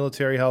in the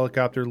military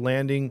helicopter,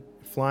 landing,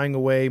 flying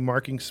away,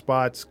 marking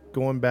spots,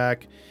 going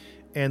back.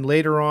 And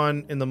later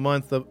on in the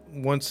month,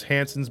 once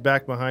Hanson's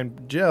back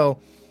behind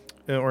jail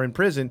or in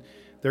prison,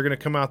 they're going to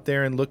come out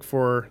there and look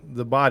for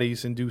the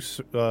bodies and do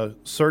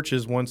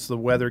searches once the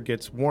weather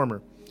gets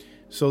warmer.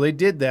 So they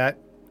did that,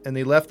 and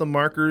they left the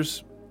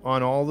markers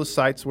on all the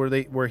sites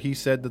where he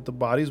said that the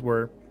bodies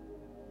were,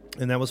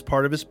 and that was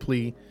part of his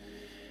plea.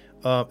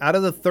 Out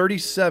of the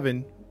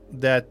 37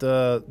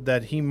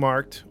 that he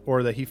marked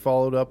or that he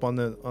followed up on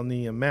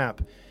the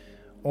map,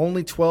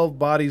 only 12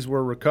 bodies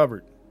were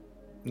recovered.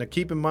 Now,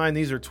 keep in mind,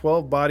 these are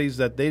 12 bodies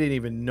that they didn't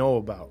even know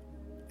about.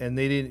 And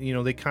they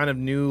didn't, they kind of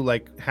knew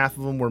like half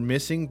of them were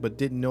missing, but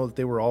didn't know that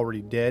they were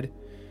already dead.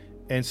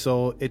 And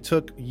so it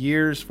took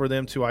years for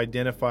them to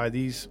identify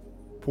these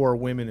poor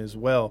women as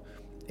well.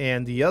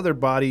 And the other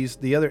bodies,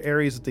 the other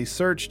areas that they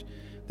searched,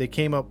 they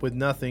came up with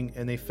nothing,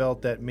 and they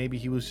felt that maybe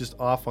he was just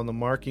off on the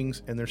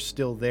markings and they're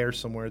still there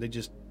somewhere. They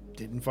just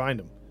didn't find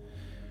him.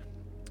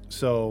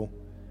 So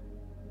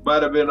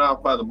might have been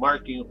off by the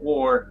marking,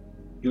 or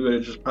he would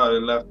have just probably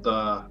left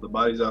the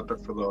bodies out there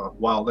for the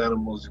wild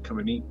animals to come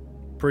and eat.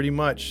 Pretty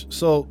much.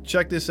 So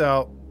check this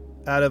out.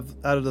 Out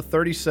of the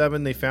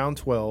 37, they found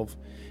 12.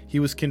 He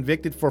was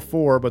convicted for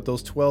 4, but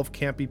those 12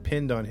 can't be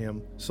pinned on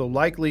him. So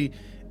likely,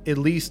 at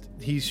least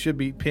he should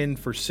be pinned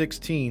for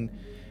 16.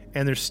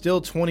 And there's still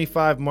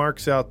 25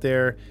 marks out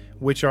there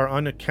which are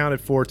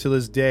unaccounted for to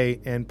this day,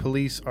 and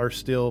police are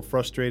still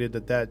frustrated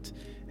that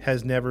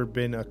has never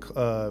been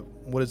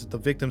the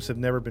victims have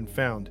never been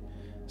found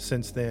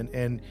since then.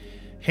 And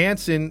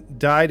Hanson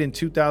died in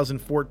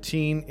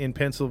 2014 in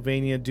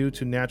Pennsylvania due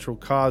to natural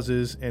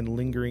causes and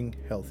lingering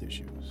health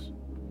issues.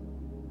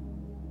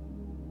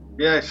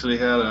 He actually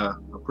had a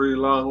pretty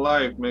long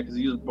life, man, because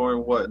he was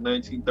born,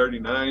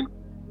 1939?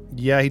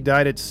 Yeah, he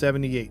died at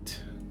 78.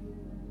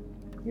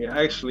 He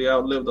actually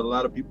outlived a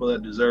lot of people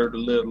that deserve to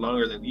live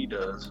longer than he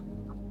does.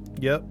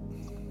 Yep.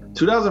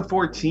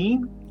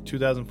 2014?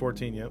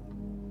 2014, yep.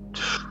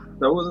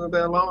 That wasn't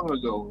that long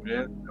ago,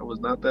 man. That was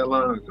not that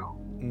long ago.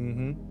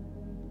 Mm-hmm.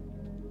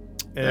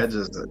 That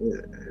just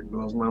it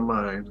blows my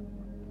mind.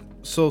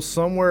 So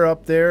somewhere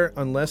up there,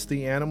 unless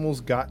the animals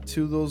got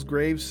to those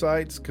grave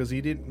sites, because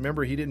he didn't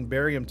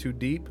bury them too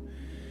deep,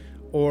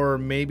 or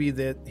maybe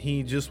that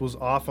he just was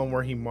off on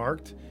where he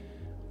marked.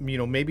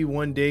 Maybe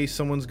one day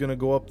someone's going to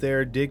go up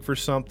there, dig for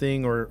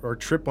something, or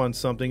trip on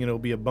something, and it'll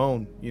be a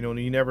bone.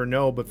 You never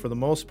know. But for the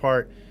most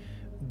part,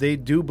 they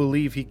do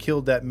believe he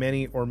killed that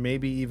many, or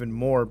maybe even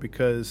more,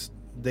 because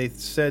they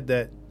said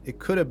that it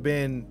could have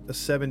been a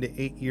 7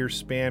 to 8 year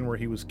span where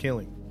he was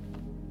killing.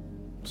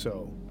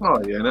 So. Oh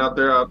yeah, and out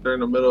there in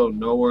the middle of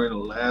nowhere in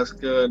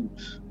Alaska, and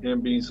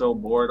him being so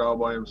bored all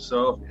by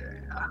himself,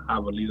 yeah,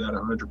 I believe that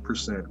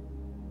 100%.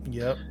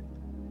 Yep.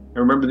 And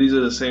remember, these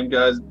are the same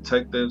guys,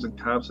 detectives and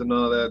cops and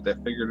all that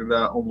figured it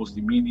out almost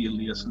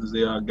immediately as soon as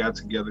they all got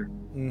together.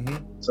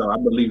 Mm-hmm. So I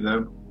believe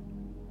them.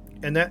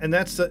 And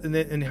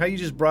how you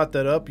just brought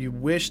that up. You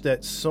wish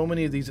that so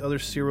many of these other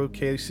serial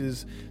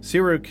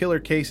killer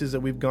cases that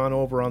we've gone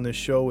over on this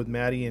show with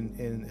Maddie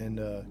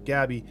and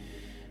Gabby,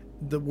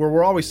 where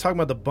we're always talking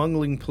about the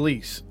bungling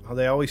police, how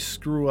they always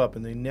screw up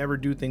and they never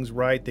do things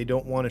right. They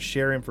don't want to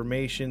share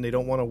information. They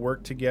don't want to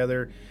work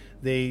together.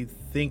 They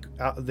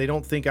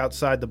don't think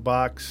outside the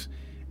box.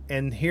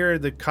 And here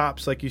the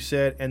cops, like you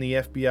said, and the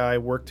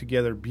FBI work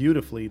together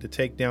beautifully to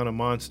take down a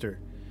monster.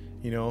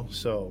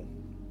 So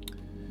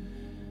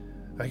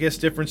I guess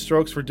different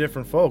strokes for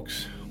different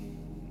folks.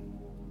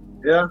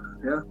 Yeah.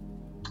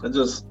 I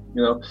just,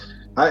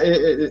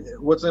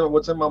 what's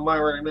in my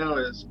mind right now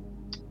is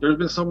there's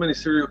been so many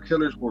serial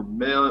killers where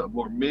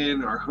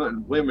men are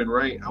hunting women,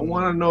 right? I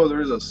want to know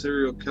there's a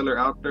serial killer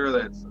out there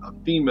that's a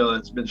female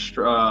that's been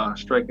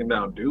striking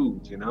down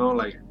dudes.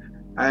 Like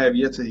I have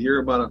yet to hear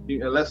about a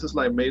female, unless it's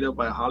like made up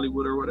by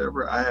Hollywood or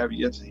whatever. I have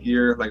yet to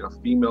hear like a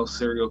female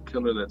serial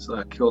killer that's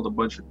killed a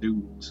bunch of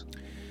dudes.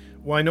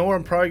 Well, I know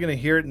I'm probably going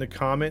to hear it in the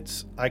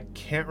comments. I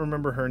can't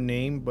remember her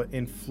name, but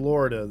in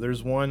Florida,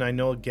 there's one I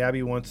know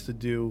Gabby wants to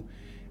do.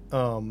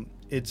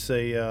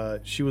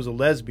 She was a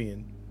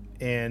lesbian,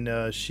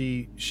 and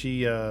she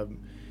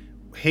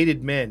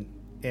hated men,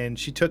 and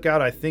she took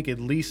out, I think,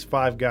 at least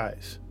 5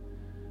 guys.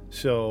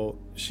 So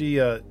she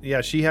had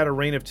a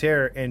reign of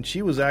terror, and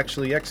she was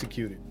actually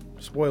executed.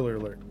 Spoiler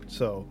alert.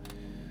 So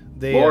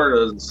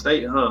Florida's the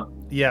state, huh?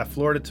 Yeah,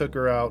 Florida took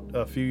her out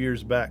a few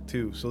years back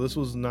too. So this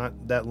was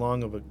not that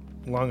long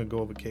ago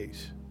of a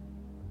case.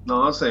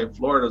 No, I'm saying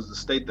Florida's the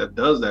state that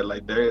does that.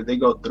 Like they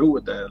go through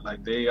with that.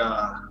 Like they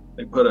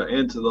put an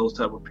end to those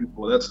type of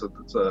people. That's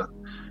you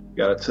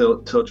gotta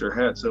tilt your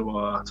hat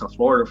to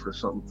Florida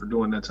for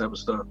doing that type of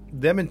stuff.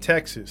 Them in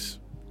Texas,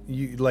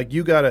 you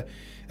gotta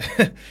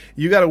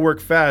you gotta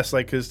work fast.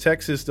 Like, because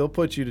Texas, they'll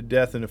put you to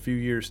death in a few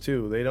years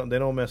too. They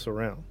don't mess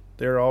around.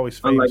 They're always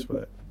famous for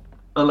that.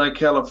 Unlike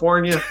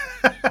California.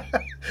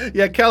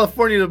 Yeah,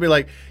 California, they'll be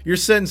like, you're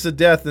sentenced to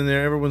death, and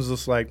then everyone's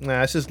just like,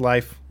 nah, it's just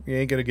life. You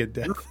ain't gonna get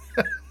death.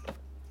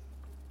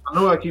 I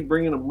know I keep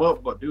bringing him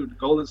up, but dude, the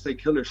Golden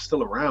State Killer's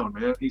still around,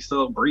 man. He's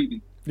still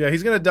breathing. Yeah,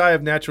 he's gonna die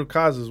of natural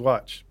causes.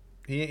 Watch,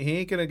 he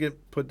ain't gonna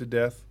get put to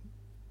death.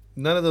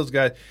 None of those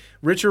guys.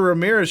 Richard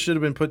Ramirez should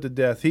have been put to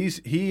death. He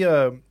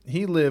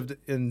lived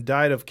and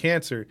died of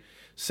cancer.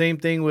 Same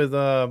thing with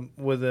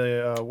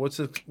what's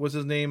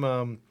his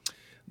name?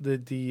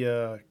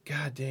 The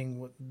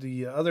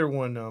other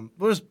one.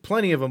 There's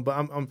plenty of them, but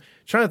I'm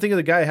trying to think of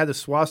the guy who had the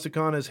swastika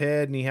on his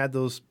head and he had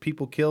those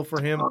people kill for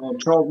him.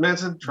 Charles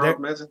Manson.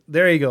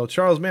 There you go,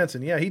 Charles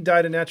Manson. Yeah, he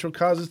died of natural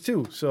causes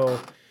too. So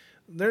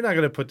they're not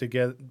going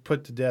to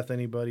put to death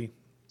anybody.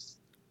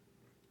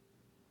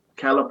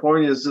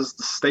 California is just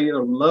the state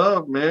of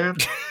love, man.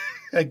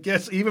 I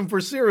guess even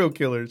for serial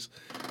killers,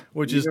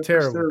 which is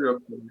terrible.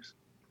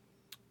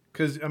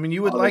 Because I mean,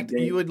 you would like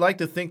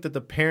to think that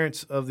the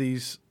parents of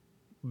these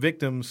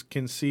victims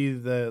can see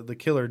the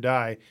killer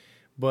die,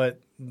 but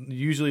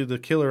usually the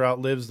killer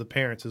outlives the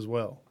parents as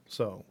well.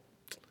 So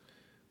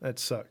that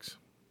sucks.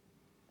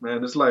 Man,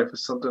 this life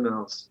is something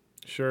else.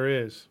 Sure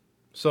is.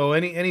 So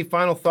any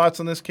final thoughts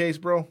on this case,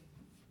 bro?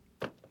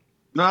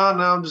 No,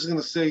 I'm just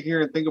gonna sit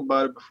here and think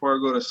about it before I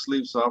go to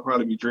sleep. So I'll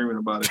probably be dreaming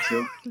about it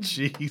too.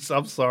 Jeez,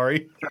 I'm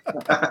sorry.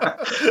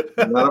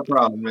 Not a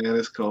problem, man.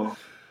 It's cool.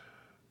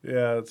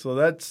 Yeah. So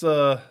that's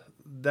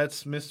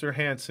Mr.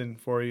 Hanson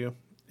for you.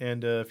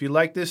 And if you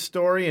like this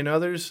story and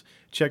others,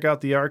 check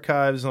out the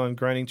archives on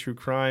Grinding True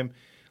Crime.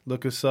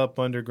 Look us up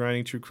under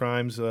Grinding True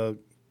Crimes.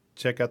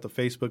 Check out the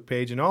Facebook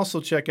page. And also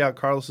check out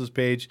Carlos's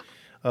page.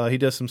 He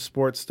does some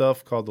sports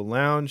stuff called The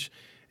Lounge.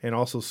 And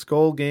also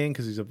Skull Gang,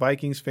 because he's a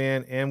Vikings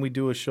fan. And we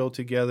do a show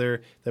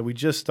together that we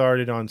just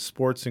started on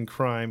sports and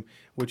crime,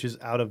 which is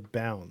Out of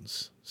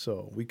Bounds.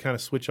 So we kind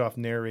of switch off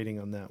narrating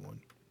on that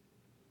one.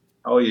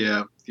 Oh,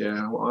 yeah.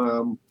 Yeah.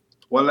 One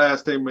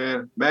last thing,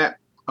 man. Matt.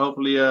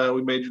 Hopefully,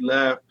 we made you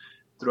laugh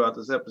throughout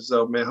this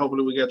episode, man.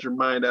 Hopefully, we got your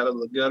mind out of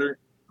the gutter.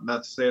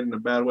 Not to say it in a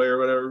bad way or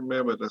whatever,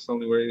 man, but that's the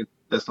only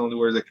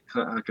words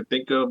I could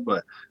think of.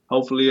 But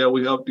hopefully,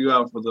 we helped you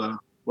out for the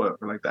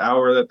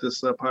hour that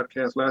this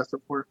podcast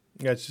lasted for.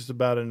 Yeah, it's just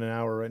about in an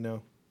hour right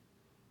now.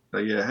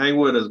 Yeah, hang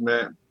with us,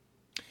 man.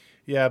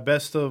 Yeah,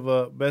 best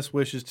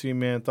wishes to you,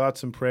 man.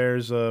 Thoughts and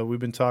prayers. We've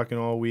been talking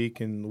all week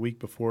and the week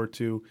before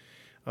too.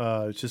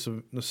 It's just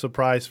a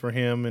surprise for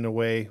him in a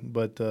way,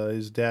 but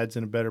his dad's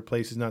in a better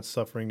place. He's not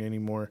suffering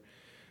anymore.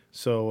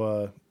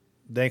 So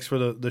thanks for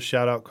the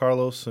shout out,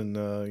 Carlos, and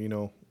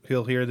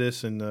he'll hear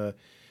this, and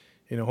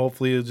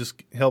hopefully it'll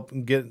just help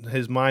get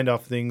his mind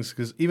off things.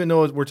 Because even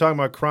though we're talking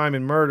about crime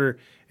and murder,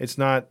 it's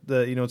not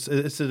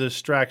it's a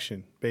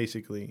distraction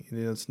basically.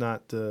 It's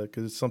not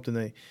because it's something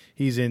that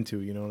he's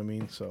into. You know what I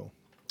mean? So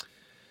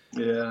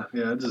yeah,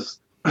 it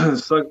just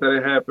sucked that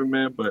it happened,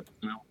 man. But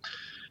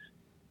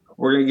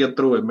we're gonna get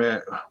through it,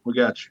 man. We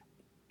got you.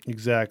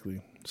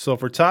 Exactly. So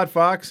for Todd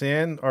Fox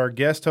and our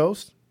guest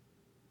host,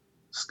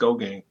 Skull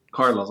Gang.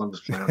 Carlos, I'm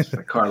just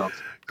playing. Carlos.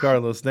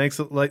 Carlos, thanks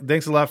a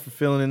lot for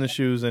filling in the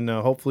shoes, and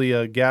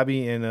hopefully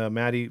Gabby and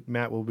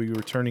Matt will be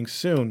returning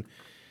soon.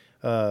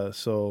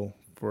 So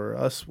for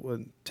us,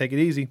 take it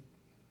easy.